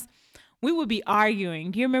sometimes we would be arguing.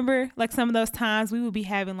 Do you remember like some of those times we would be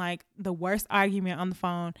having like the worst argument on the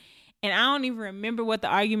phone, and I don't even remember what the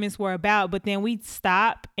arguments were about, but then we'd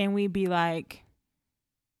stop and we'd be like,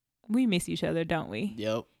 we miss each other, don't we?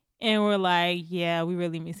 Yep. And we're like, yeah, we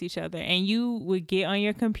really miss each other. And you would get on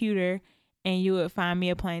your computer and you would find me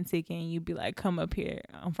a plane ticket and you'd be like, come up here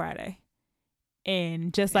on Friday.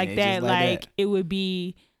 And just like that, like it would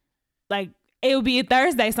be a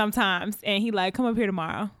Thursday sometimes. And he like, come up here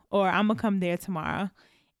tomorrow, or I'm going to come there tomorrow.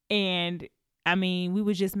 And I mean, we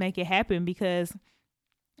would just make it happen, because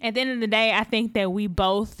at the end of the day, I think that we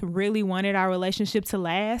both really wanted our relationship to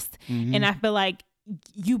last. Mm-hmm. And I feel like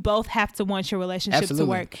you both have to want your relationship to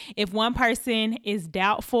work. If one person is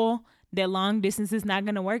doubtful that long distance is not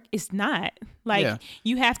going to work, it's not. Like,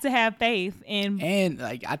 you have to have faith. And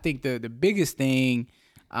like, I think the biggest thing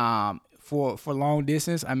for long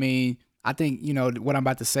distance, I mean, I think, you know, what I'm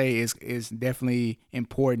about to say is definitely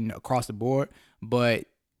important across the board. But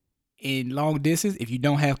in long distance, if you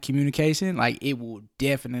don't have communication, like, it will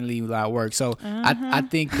definitely not work. So I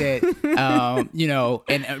think that, you know,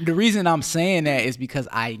 and the reason I'm saying that is because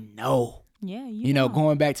I know. Yeah, you know,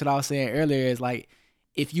 going back to what I was saying earlier, is like,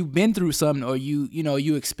 if you've been through something, or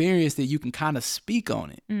you experienced it, you can kind of speak on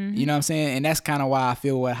it. Mm-hmm. You know what I'm saying? And that's kind of why I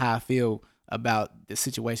feel how I feel about the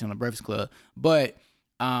situation on the Breakfast Club. But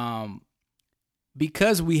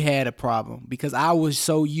because we had a problem, because I was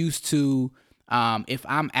so used to, if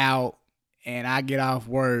I'm out and I get off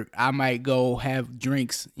work, I might go have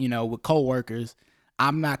drinks, you know, with coworkers.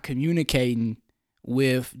 I'm not communicating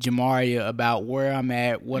with Jamaria about where I'm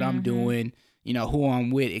at, what I'm doing, you know, who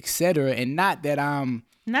I'm with, etc. And not that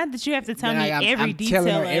you have to tell me every detail.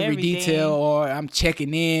 Telling her every detail, or I'm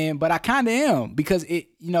checking in, but I kind of am, because it,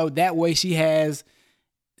 you know, that way she has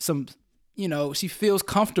some, you know, she feels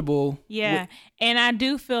comfortable. Yeah. And I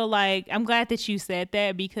do feel like, I'm glad that you said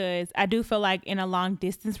that, because I do feel like in a long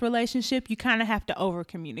distance relationship, you kind of have to over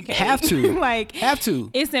communicate. Have to. Have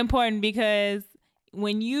to. It's important, because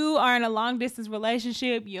when you are in a long distance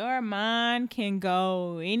relationship, your mind can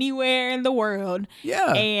go anywhere in the world.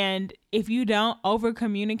 Yeah. And if you don't over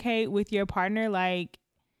communicate with your partner, like,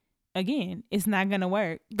 again, it's not going to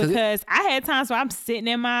work. Because I had times where I'm sitting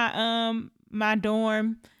in my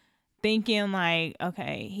dorm thinking like,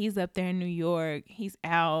 okay, he's up there in New York, he's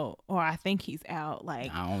out, or I think he's out.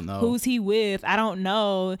 Like, I don't know. Who's he with? I don't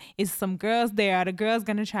know. Is some girls there? Are the girls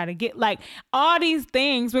gonna try to get, like, all these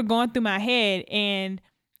things were going through my head. And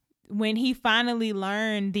when he finally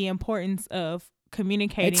learned the importance of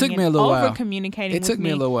communicating, it took me a little while. Communicating, it took me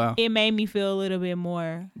a little while. It made me feel a little bit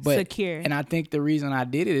more secure. And I think the reason I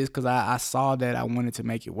did it is because I saw that I wanted to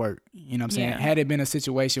make it work. You know what I'm saying? Yeah. Had it been a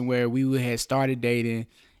situation where we had started dating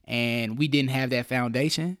and we didn't have that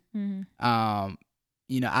foundation, you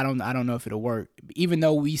know, I don't know if it'll work. Even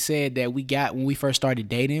though we said that when we first started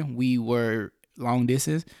dating, we were long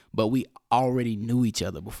distance, but we already knew each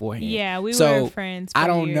other beforehand. Yeah, we were friends. I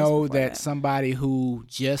don't know that somebody who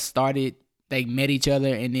just started, they met each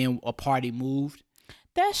other and then a party moved.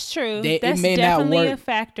 That's true. That's definitely a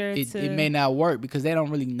factor. It may not work because they don't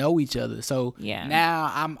really know each other. So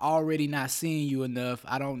now I'm already not seeing you enough.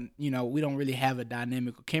 I don't, you know, we don't really have a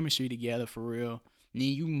dynamic or chemistry together for real. And then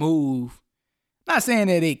you move. Not saying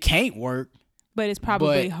that it can't work, but it's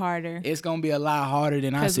probably harder. It's gonna be a lot harder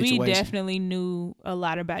than our situation. Because we definitely knew a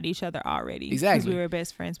lot about each other already. Exactly. Because we were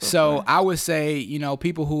best friends before. So I would say, you know,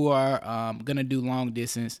 people who are gonna do long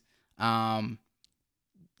distance,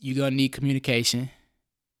 you're gonna need communication.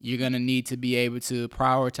 You're going to need to be able to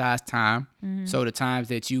prioritize time. Mm-hmm. So the times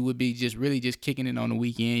that you would be just kicking it on the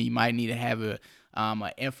weekend, you might need to have an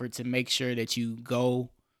effort to make sure that you go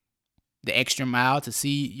the extra mile to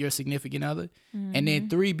see your significant other. Mm-hmm. And then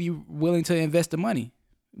 3, be willing to invest the money.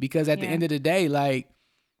 Because at the end of the day, like,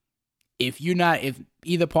 if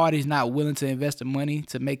either party's not willing to invest the money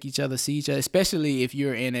to make each other see each other, especially if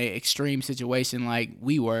you're in an extreme situation like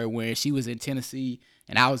we were, where she was in Tennessee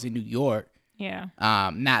and I was in New York. Yeah.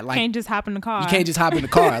 Not like, can't just hop in the car. You can't just hop in the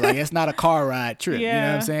car. Like, it's not a car ride trip. Yeah. You know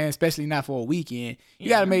what I'm saying? Especially not for a weekend. You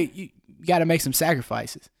gotta make some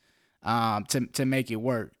sacrifices to make it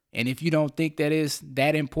work. And if you don't think that is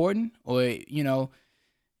that important, or, you know,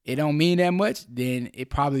 it don't mean that much, then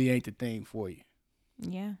it probably ain't the thing for you.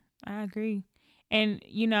 Yeah, I agree. And,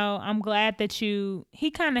 you know, I'm glad that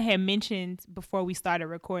he kind of had mentioned before we started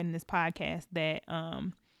recording this podcast that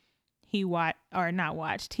he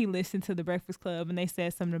listened to The Breakfast Club, and they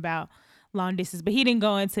said something about long distance, but he didn't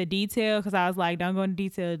go into detail because I was like, don't go into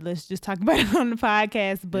detail. Let's just talk about it on the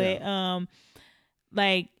podcast.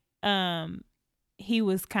 But he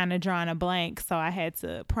was kind of drawing a blank, so I had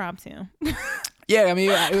to prompt him. Yeah, I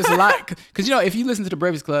mean, it was a lot because, you know, if you listen to The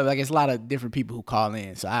Breakfast Club, like, it's a lot of different people who call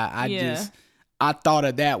in. So I thought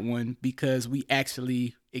of that one because we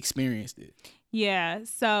actually experienced it. Yeah.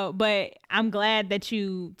 So, but I'm glad that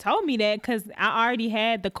you told me that because I already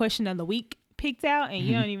had the question of the week picked out, and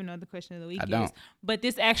you don't even know what the question of the week is. But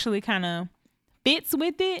this actually kind of fits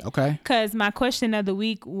with it. Okay. Because my question of the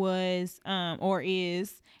week was,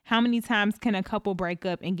 is, how many times can a couple break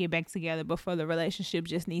up and get back together before the relationship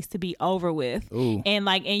just needs to be over with? Ooh. And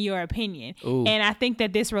like, in your opinion. Ooh. And I think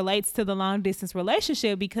that this relates to the long distance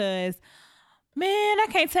relationship because, man, I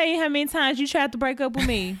can't tell you how many times you tried to break up with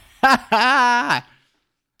me. I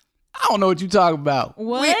don't know what you're talking about.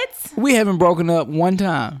 What? We haven't broken up one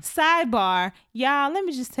time. Sidebar, y'all, let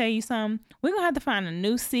me just tell you something. We're going to have to find a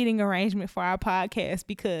new seating arrangement for our podcast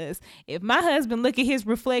because if my husband look at his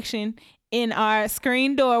reflection in our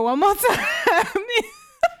screen door one more time.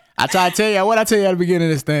 I try to tell you what I tell you at the beginning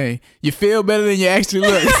of this thing. You feel better than you actually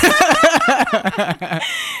look.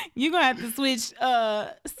 You're going to have to switch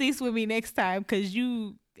seats with me next time because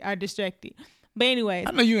you are distracted. But anyways,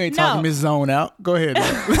 I know you ain't talking Miss Zone out. Go ahead.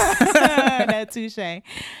 That's touche.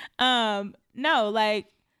 No, like,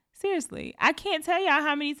 seriously, I can't tell y'all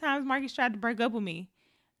how many times Marcus tried to break up with me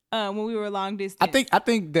when we were long distance. I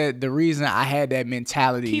think that the reason I had that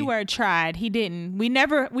mentality. Keyword tried. He didn't.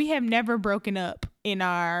 We have never broken up in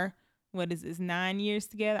our, what is this, 9 years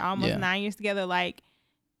together? Almost 9 years together, like,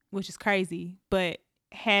 which is crazy. But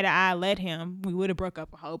had I let him, we would have broke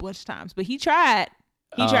up a whole bunch of times. But he tried.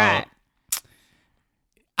 He tried.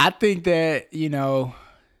 I think that, you know,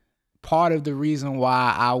 part of the reason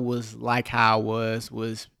why I was like how I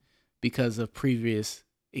was because of previous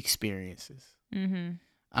experiences. Mm-hmm.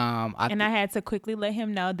 I had to quickly let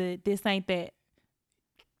him know that this ain't that.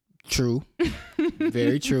 True.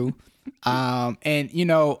 Very true. And, you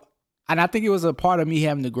know, and I think it was a part of me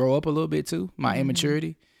having to grow up a little bit too, my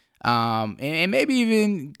immaturity. And maybe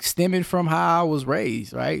even stemming from how I was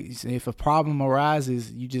raised, right? If a problem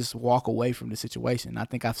arises, you just walk away from the situation. I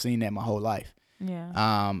think I've seen that my whole life.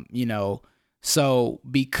 Yeah. You know, so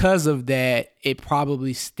because of that, it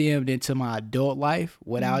probably stemmed into my adult life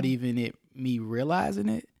without even me realizing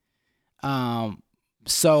it.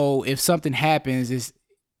 So if something happens,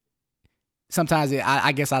 sometimes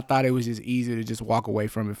I guess I thought it was just easier to just walk away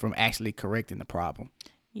from it, from actually correcting the problem.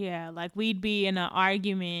 Yeah, like we'd be in an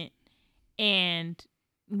argument and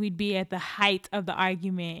we'd be at the height of the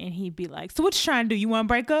argument and he'd be like, so what you trying to do? You want to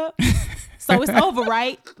break up? So it's over,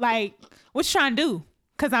 right? Like, what you trying to do?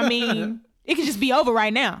 Because, I mean, it could just be over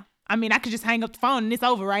right now. I mean, I could just hang up the phone and it's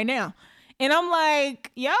over right now. And I'm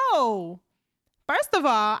like, yo, first of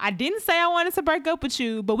all, I didn't say I wanted to break up with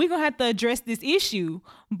you, but we're going to have to address this issue.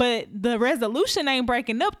 But the resolution ain't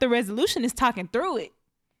breaking up. The resolution is talking through it.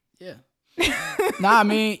 Yeah. Nah, I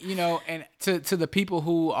mean, you know, and to the people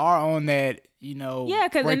who are on that, you know, yeah,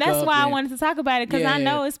 and that's why I wanted to talk about it because I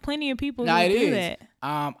know it's plenty of people who do that.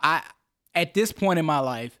 I at this point in my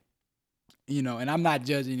life, you know, and I'm not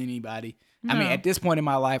judging anybody. No. I mean, at this point in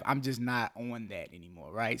my life, I'm just not on that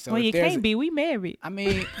anymore, right? So well, you can't be. We married. I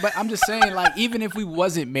mean, but I'm just saying, like, even if we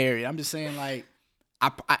wasn't married, I'm just saying, like,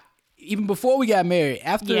 I even before we got married,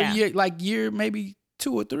 after a year, maybe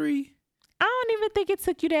 2 or 3. I don't even think it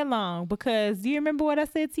took you that long because do you remember what I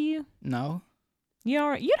said to you? No. You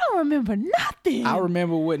don't remember nothing. I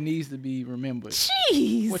remember what needs to be remembered.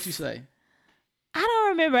 Jeez. What you say? I don't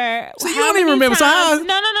remember. So you don't even remember. So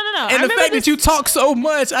no. And the fact that you talk so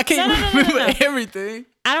much, I can't remember everything.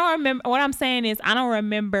 I don't remember. What I'm saying is I don't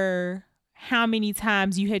remember how many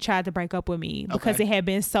times you had tried to break up with me because it had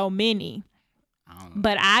been so many.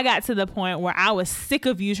 But I got to the point where I was sick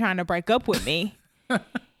of you trying to break up with me.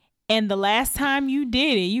 And the last time you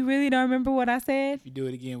did it, you really don't remember what I said? If you do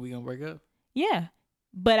it again, we gonna break up? Yeah.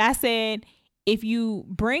 But I said, if you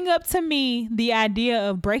bring up to me the idea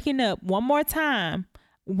of breaking up one more time,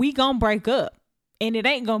 we gonna break up. And it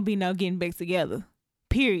ain't gonna be no getting back together.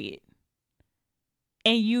 Period.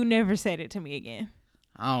 And you never said it to me again.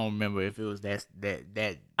 I don't remember if it was that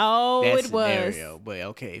it scenario, was. But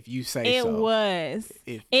okay, if you say it so. It was.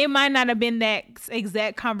 It might not have been that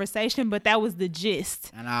exact conversation, but that was the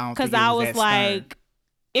gist. And I don't think it was that stern.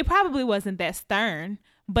 It probably wasn't that stern,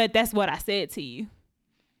 but that's what I said to you.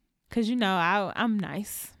 Cause you know I'm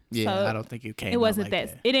nice. Yeah, So I don't think it came. It wasn't like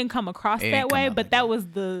that. It didn't come across It that didn't way, come out but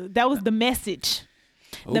like that was the message.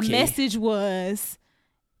 Okay. The message was,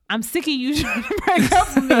 I'm sick of you trying to break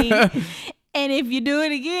up with me. And if you do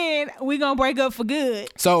it again, we're going to break up for good.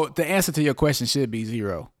 So the answer to your question should be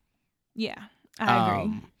 0. Yeah, I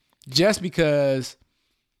agree. Just because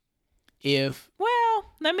Well,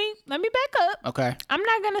 let me back up. Okay. I'm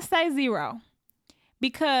not going to say 0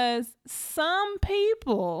 because some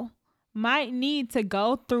people might need to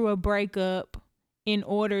go through a breakup in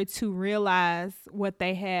order to realize what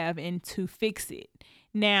they have and to fix it.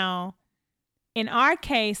 Now, in our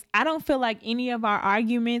case, I don't feel like any of our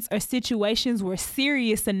arguments or situations were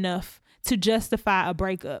serious enough to justify a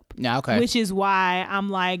breakup. Yeah, okay. Which is why I'm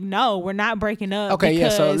like, no, we're not breaking up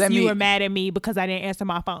because you were mad at me because I didn't answer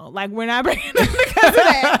my phone. Like, we're not breaking up because of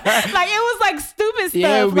that. Like, it was like stupid stuff.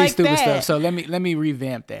 Yeah, it would be like stupid that. stuff. So let me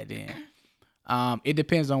revamp that then. It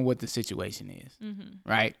depends on what the situation is,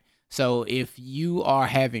 right? So if you are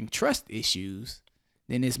having trust issues,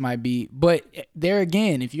 then this might be. But there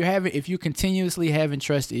again, if you're continuously having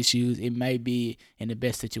trust issues, it may be in the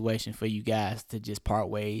best situation for you guys to just part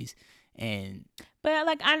ways. But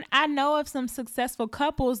like I know of some successful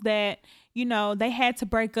couples that, you know, they had to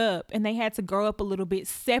break up and they had to grow up a little bit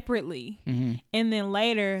separately, and then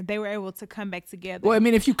later they were able to come back together. Well, I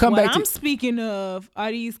mean, if you come back, I'm speaking of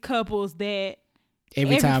are these couples that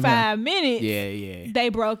every 5 minutes, they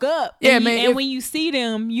broke up. Yeah, and when you see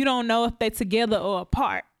them, you don't know if they're together or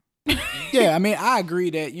apart. Yeah, I mean, I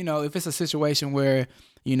agree that, you know, if it's a situation where,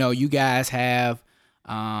 you know, you guys have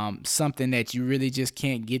something that you really just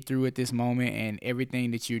can't get through at this moment, and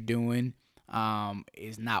everything that you're doing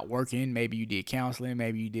is not working. Maybe you did counseling,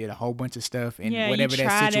 maybe you did a whole bunch of stuff, and whatever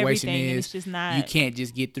that situation is, you can't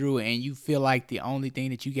just get through it, and you feel like the only thing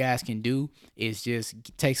that you guys can do is just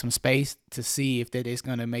take some space to see if that is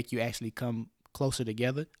going to make you actually come closer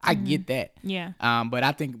together. I get that. Yeah. But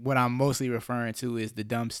I think what I'm mostly referring to is the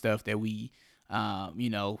dumb stuff that we, you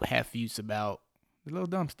know, have feuds about, the little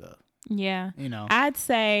dumb stuff. Yeah. You know, I'd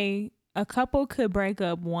say a couple could break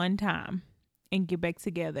up one time and get back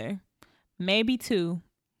together. Maybe 2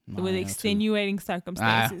 with extenuating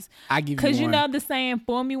circumstances. I give you one. Because you know the saying,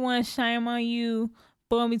 fool me once, shame on you.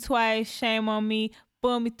 Fool me twice, shame on me.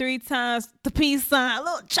 Fool me 3 times, the peace sign. A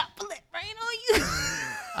little chocolate rain on you.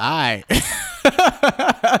 All right.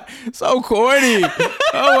 So corny.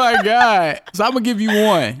 Oh, my God. So I'm going to give you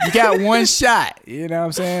one. You got one shot. You know what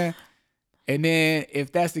I'm saying? And then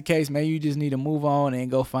if that's the case, maybe you just need to move on and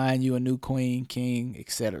go find you a new queen, king,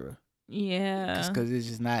 etc. Yeah. Just because it's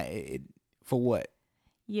just not for what?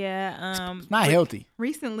 Yeah. It's not healthy.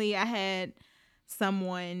 Recently, I had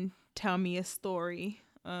someone tell me a story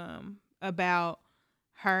about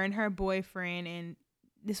her and her boyfriend, and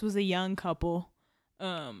this was a young couple.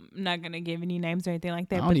 I'm not gonna give any names or anything like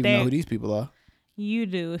that. I don't even know who these people are. You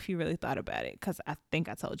do if you really thought about it, because I think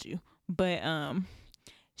I told you. But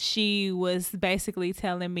she was basically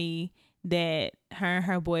telling me that her and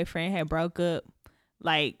her boyfriend had broke up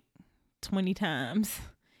like 20 times.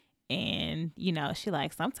 And, you know, she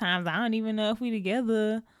like, sometimes I don't even know if we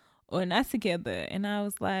together or not together. And I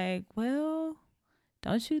was like, well,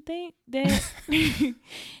 don't you think that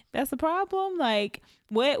that's a problem? Like,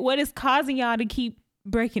 what is causing y'all to keep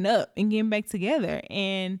breaking up and getting back together?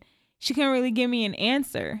 And she couldn't really give me an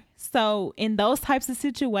answer. So in those types of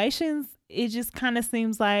situations, it just kind of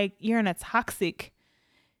seems like you're in a toxic,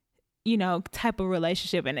 you know, type of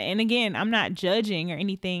relationship. And again, I'm not judging or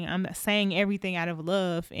anything. I'm saying everything out of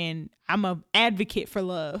love, and I'm an advocate for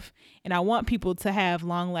love. And I want people to have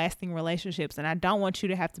long lasting relationships. And I don't want you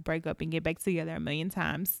to have to break up and get back together 1,000,000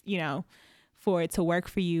 times, you know, for it to work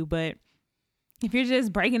for you. But if you're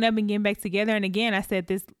just breaking up and getting back together, and again, I said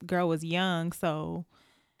this girl was young. So,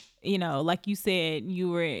 you know, like you said, you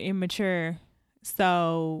were immature.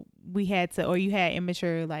 So you had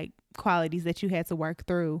immature like qualities that you had to work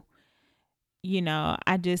through. You know,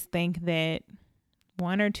 I just think that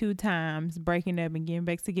 1 or 2 times breaking up and getting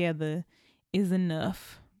back together is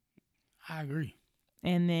enough. I agree.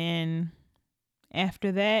 And then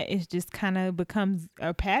after that, it just kind of becomes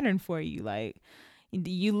a pattern for you. Like,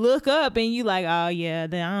 you look up and you like, oh yeah,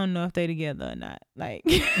 then I don't know if they together or not. Like,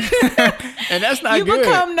 and that's not you good. You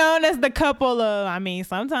become known as the couple of, I mean,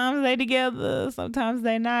 sometimes they together, sometimes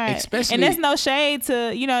they not. Especially, and that's no shade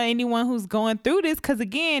to, you know, anyone who's going through this, because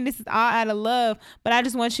again, this is all out of love. But I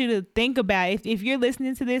just want you to think about if you're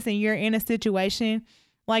listening to this and you're in a situation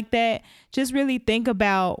like that, just really think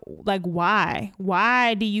about like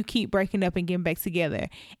why do you keep breaking up and getting back together?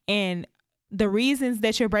 And the reasons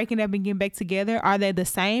that you're breaking up and getting back together, are they the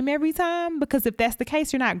same every time? Because if that's the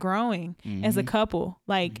case, you're not growing as a couple.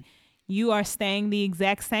 Like, you are staying the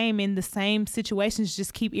exact same in the same situations,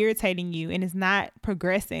 just keep irritating you, and it's not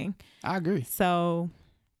progressing. I agree. So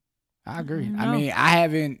I agree. I mean, I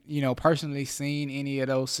haven't, personally seen any of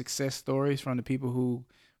those success stories from the people who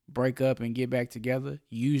break up and get back together.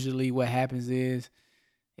 Usually what happens is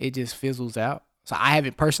it just fizzles out. So I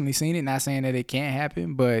haven't personally seen it, not saying that it can't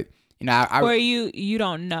happen, but or you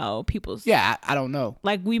don't know people's. Yeah, I don't know.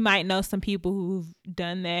 Like, we might know some people who've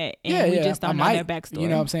done that, and we just don't know their backstory. You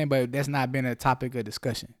know what I'm saying? But that's not been a topic of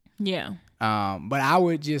discussion. Yeah. But I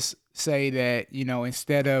would just say that,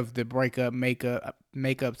 instead of the breakup,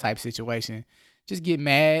 makeup type situation, just get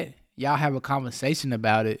mad. Y'all have a conversation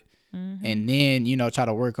about it, and then, try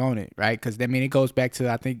to work on it, right? Because, it goes back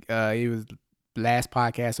to, I think it was last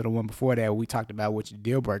podcast or the one before that, we talked about what your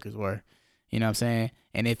deal breakers were. You know what I'm saying?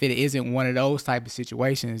 And if it isn't one of those type of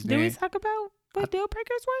situations, then... Did we talk about what deal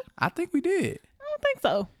breakers were? I think we did. I don't think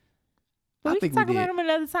so. But we can talk about them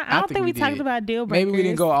another time. I don't think we talked about deal breakers. Maybe we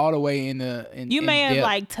didn't go all the way in you may have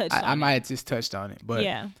depth. Touched on it. I might have just touched on it. But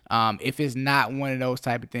yeah. If it's not one of those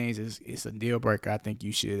type of things, it's a deal breaker. I think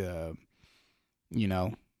you should,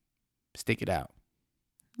 stick it out.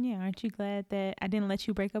 Yeah, aren't you glad that I didn't let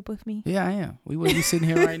you break up with me? Yeah, I am. We wouldn't be sitting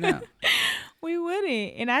here right now. We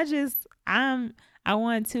wouldn't. And I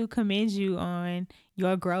want to commend you on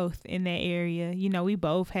your growth in that area. We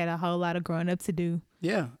both had a whole lot of growing up to do.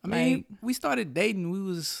 Yeah. I mean, we started dating. We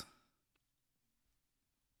was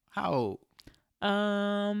how old?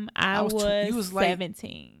 I was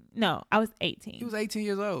 17. No, I was 18. He was 18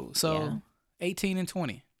 years old. So 18 and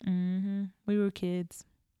 20. Mm-hmm. We were kids.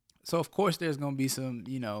 So of course there's gonna be some,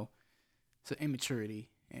 some immaturity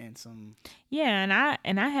and some. Yeah,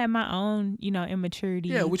 and I had my own, immaturity.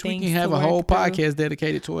 Yeah, which we can have a whole podcast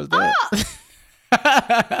dedicated towards that.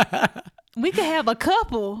 We could have a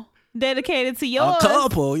couple dedicated to yours. A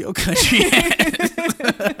couple, your country.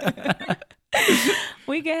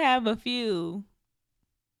 We could have a few.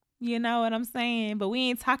 You know what I'm saying? But we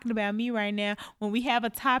ain't talking about me right now. When we have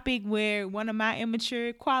a topic where one of my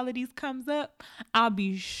immature qualities comes up, I'll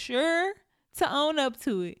be sure to own up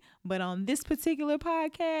to it. But on this particular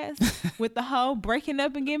podcast, with the whole breaking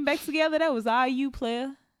up and getting back together, that was all you,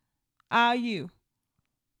 player. All you.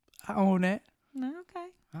 I own that. Okay.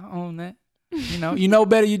 I own that. You know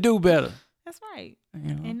better, you do better. That's right.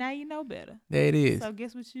 And now you know better. There it is. So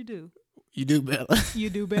guess what you do? You do better.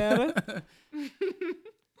 You do better.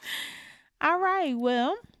 All right.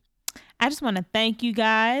 Well, I just want to thank you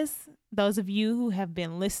guys. Those of you who have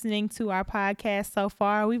been listening to our podcast so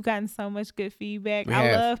far. We've gotten so much good feedback.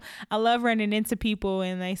 I love running into people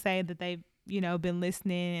and they say that they've, been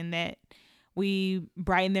listening and that we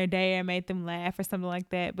brightened their day or made them laugh or something like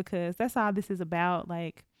that, because that's all this is about.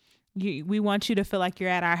 Like, we want you to feel like you're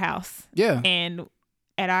at our house. Yeah. And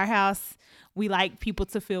at our house, we like people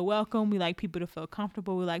to feel welcome. We like people to feel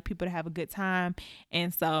comfortable. We like people to have a good time.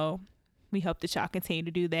 And so we hope that y'all continue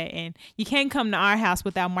to do that. And you can't come to our house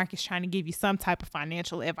without Marcus trying to give you some type of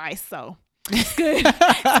financial advice. So it's good.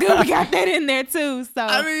 It's good we got that in there too. So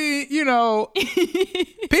I mean,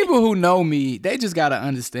 people who know me, they just got to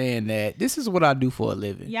understand that this is what I do for a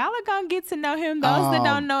living. Y'all are going to get to know him. Those that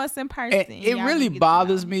don't know us in person. It really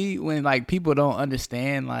bothers me when people don't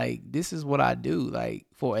understand, this is what I do,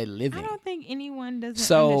 for a living. I don't think anyone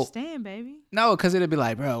doesn't understand, baby. No, because it'll be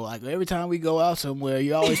bro, every time we go out somewhere,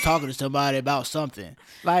 you're always talking to somebody about something.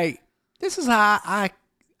 This is how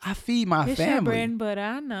I feed my family. It's your bread and butter,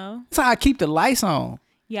 I know. That's how I keep the lights on.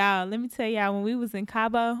 Y'all, let me tell y'all, when we was in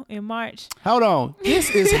Cabo in March. Hold on. This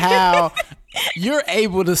is how you're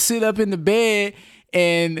able to sit up in the bed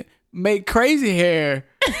and make crazy hair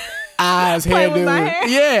eyes hairdo.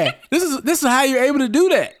 Yeah. This is how you're able to do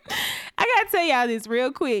that. I gotta tell y'all this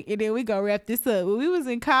real quick, and then we gonna wrap this up. When we was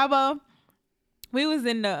in Cabo, we was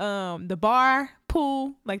in the bar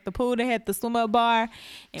pool, the pool that had the swim up bar,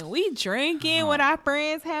 and we drinking with our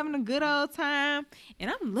friends, having a good old time.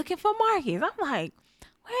 And I'm looking for Marcus. I'm like,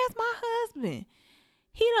 where's my husband?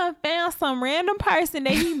 He done found some random person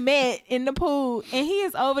that he met in the pool, and he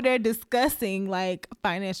is over there discussing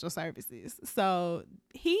financial services. So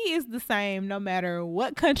he is the same no matter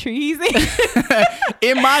what country he's in.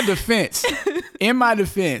 In my defense,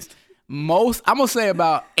 I'm gonna say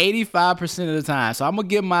about 85% of the time. So I'm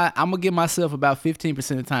gonna give myself about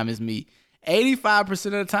 15% of the time is me. 85%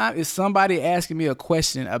 of the time is somebody asking me a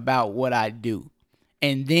question about what I do.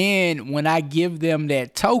 And then when I give them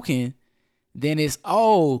that token, then it's,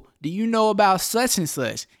 do you know about such and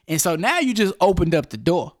such? And so now you just opened up the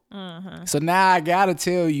door. So now I gotta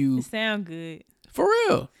tell you. It sound good. For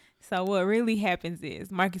real. So what really happens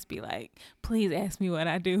is Marcus be like, "Please ask me what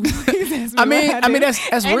I do." Please ask me I mean that's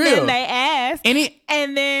and real. And then they ask,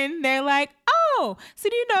 and then they're like, "Oh, so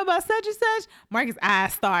do you know about such and such?" Marcus'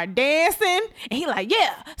 eyes start dancing, and he like,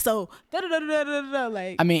 "Yeah." So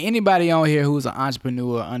like. I mean, anybody on here who's an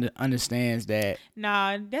entrepreneur understands that.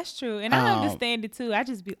 Nah, that's true, and I understand it too. I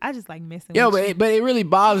just like messing. Yo, with but it really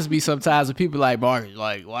bothers me sometimes when people like, Marcus,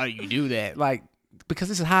 like, why do you do that? Like, because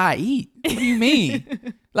this is how I eat. What do you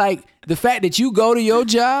mean? Like, the fact that you go to your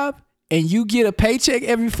job and you get a paycheck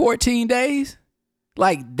every 14 days,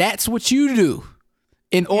 like, that's what you do.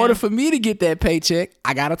 In order for me to get that paycheck,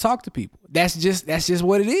 I gotta talk to people. That's just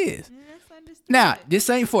what it is. Now, this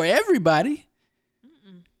ain't for everybody,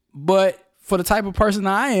 but for the type of person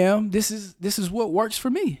I am, this is what works for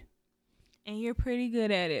me. And you're pretty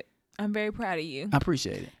good at it. I'm very proud of you. I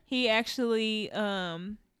appreciate it. He actually, I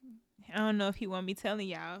don't know if he want me telling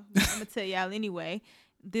y'all. But I'm gonna tell y'all anyway.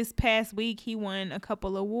 This past week, he won a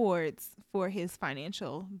couple awards for his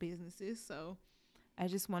financial businesses. So I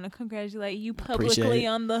just want to congratulate you publicly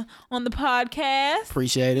on the podcast.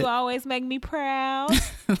 Appreciate it. You always make me proud.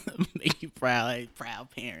 Make you proud, like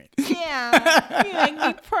proud parent. Yeah, you make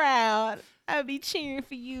me proud. I'll be cheering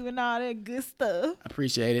for you and all that good stuff. I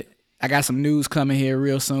appreciate it. I got some news coming here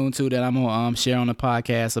real soon too that I'm gonna share on the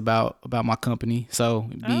podcast about my company. So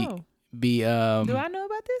do I know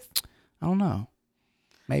about this? I don't know.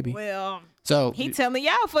 Maybe. Well, so he telling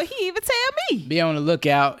y'all before he even tell me. Be on the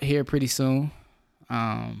lookout here pretty soon.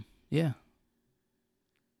 Yeah.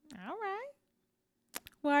 All right.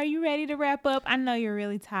 Well, are you ready to wrap up? I know you're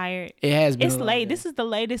really tired. It has been. It's late. This is the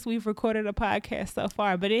latest we've recorded a podcast so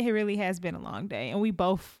far, but it really has been a long day, and we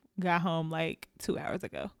both got home like 2 hours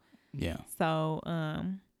ago. Yeah. So,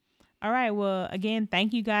 all right. Well, again,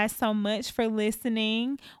 thank you guys so much for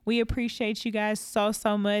listening. We appreciate you guys so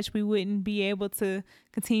much. We wouldn't be able to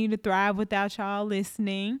continue to thrive without y'all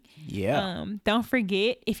listening. Yeah. Don't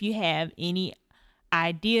forget, if you have any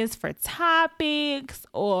ideas for topics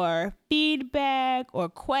or feedback or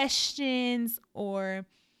questions, or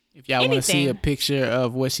if y'all want to see a picture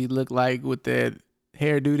of what she looked like with that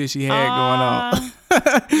hairdo that she had going on,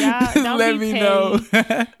 y'all let me know.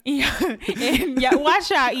 And y'all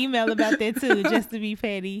watch our email about that too, just to be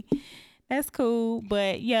petty. That's cool.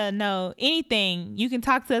 But yeah, no, anything. You can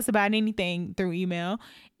talk to us about anything through email.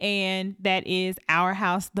 And that is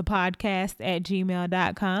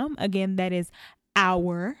ourhousethepodcast@gmail.com. Again, that is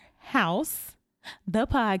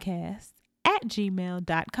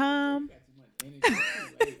ourhousethepodcast@gmail.com.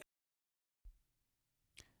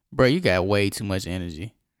 Bro, you got way too much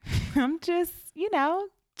energy. I'm just,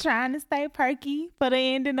 trying to stay perky for the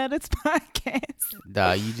ending of this podcast.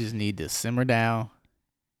 Dawg, you just need to simmer down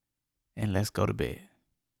and let's go to bed.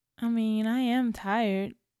 I mean, I am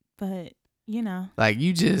tired, but like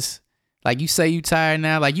you say you tired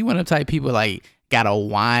now. Like you one of the type of people like gotta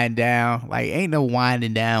wind down. Like ain't no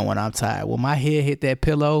winding down when I'm tired. When my head hit that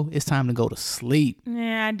pillow, it's time to go to sleep.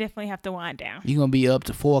 Yeah, I definitely have to wind down. You gonna be up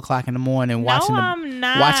to 4:00 in the morning watching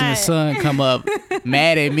watching the sun come up,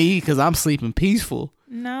 mad at me because I'm sleeping peaceful.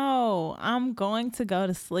 No, I'm going to go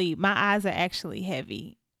to sleep. My eyes are actually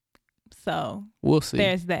heavy, so we'll see.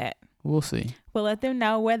 There's that. We'll see. We'll let them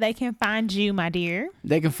know where they can find you, my dear.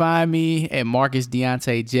 They can find me at Marcus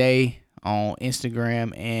Deontay J on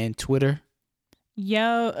Instagram and Twitter.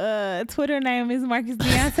 Yo, Twitter name is Marcus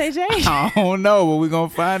Deontay J. I don't know, but we're going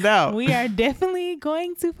to find out. We are definitely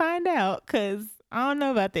going to find out because I don't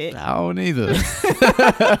know about that. I don't either.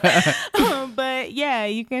 But yeah,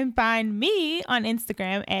 you can find me on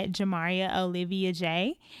Instagram at Jamaria Olivia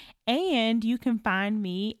J. And you can find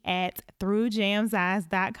me at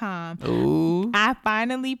throughjamseyes.com. Ooh. I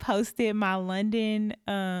finally posted my London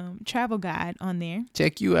travel guide on there.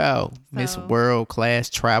 Check you out, Miss World Class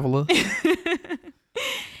Traveler.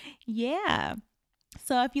 Yeah.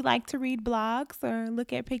 So if you like to read blogs or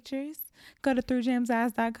look at pictures, go to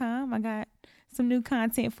throughjamseyes.com. I got some new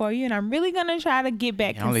content for you, and I'm really going to try to get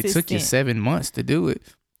back consistent. It only took you 7 months to do it.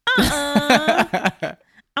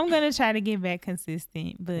 I'm going to try to get back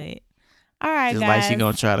consistent, but all right, just guys. like she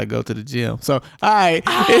going to try to go to the gym. So, all right.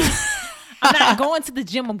 I'm not going to the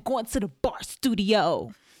gym. I'm going to the bar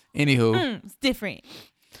studio. Anywho. It's different.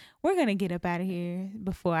 We're going to get up out of here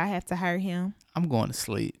before I have to hurt him. I'm going to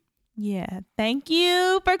sleep. Yeah. Thank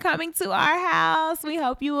you for coming to our house. We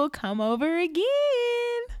hope you will come over again.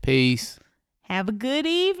 Peace. Have a good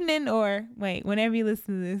evening, or wait, whenever you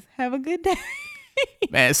listen to this, have a good day.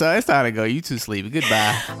 Man, so it's time to go. You too sleepy.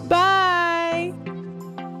 Goodbye. Bye.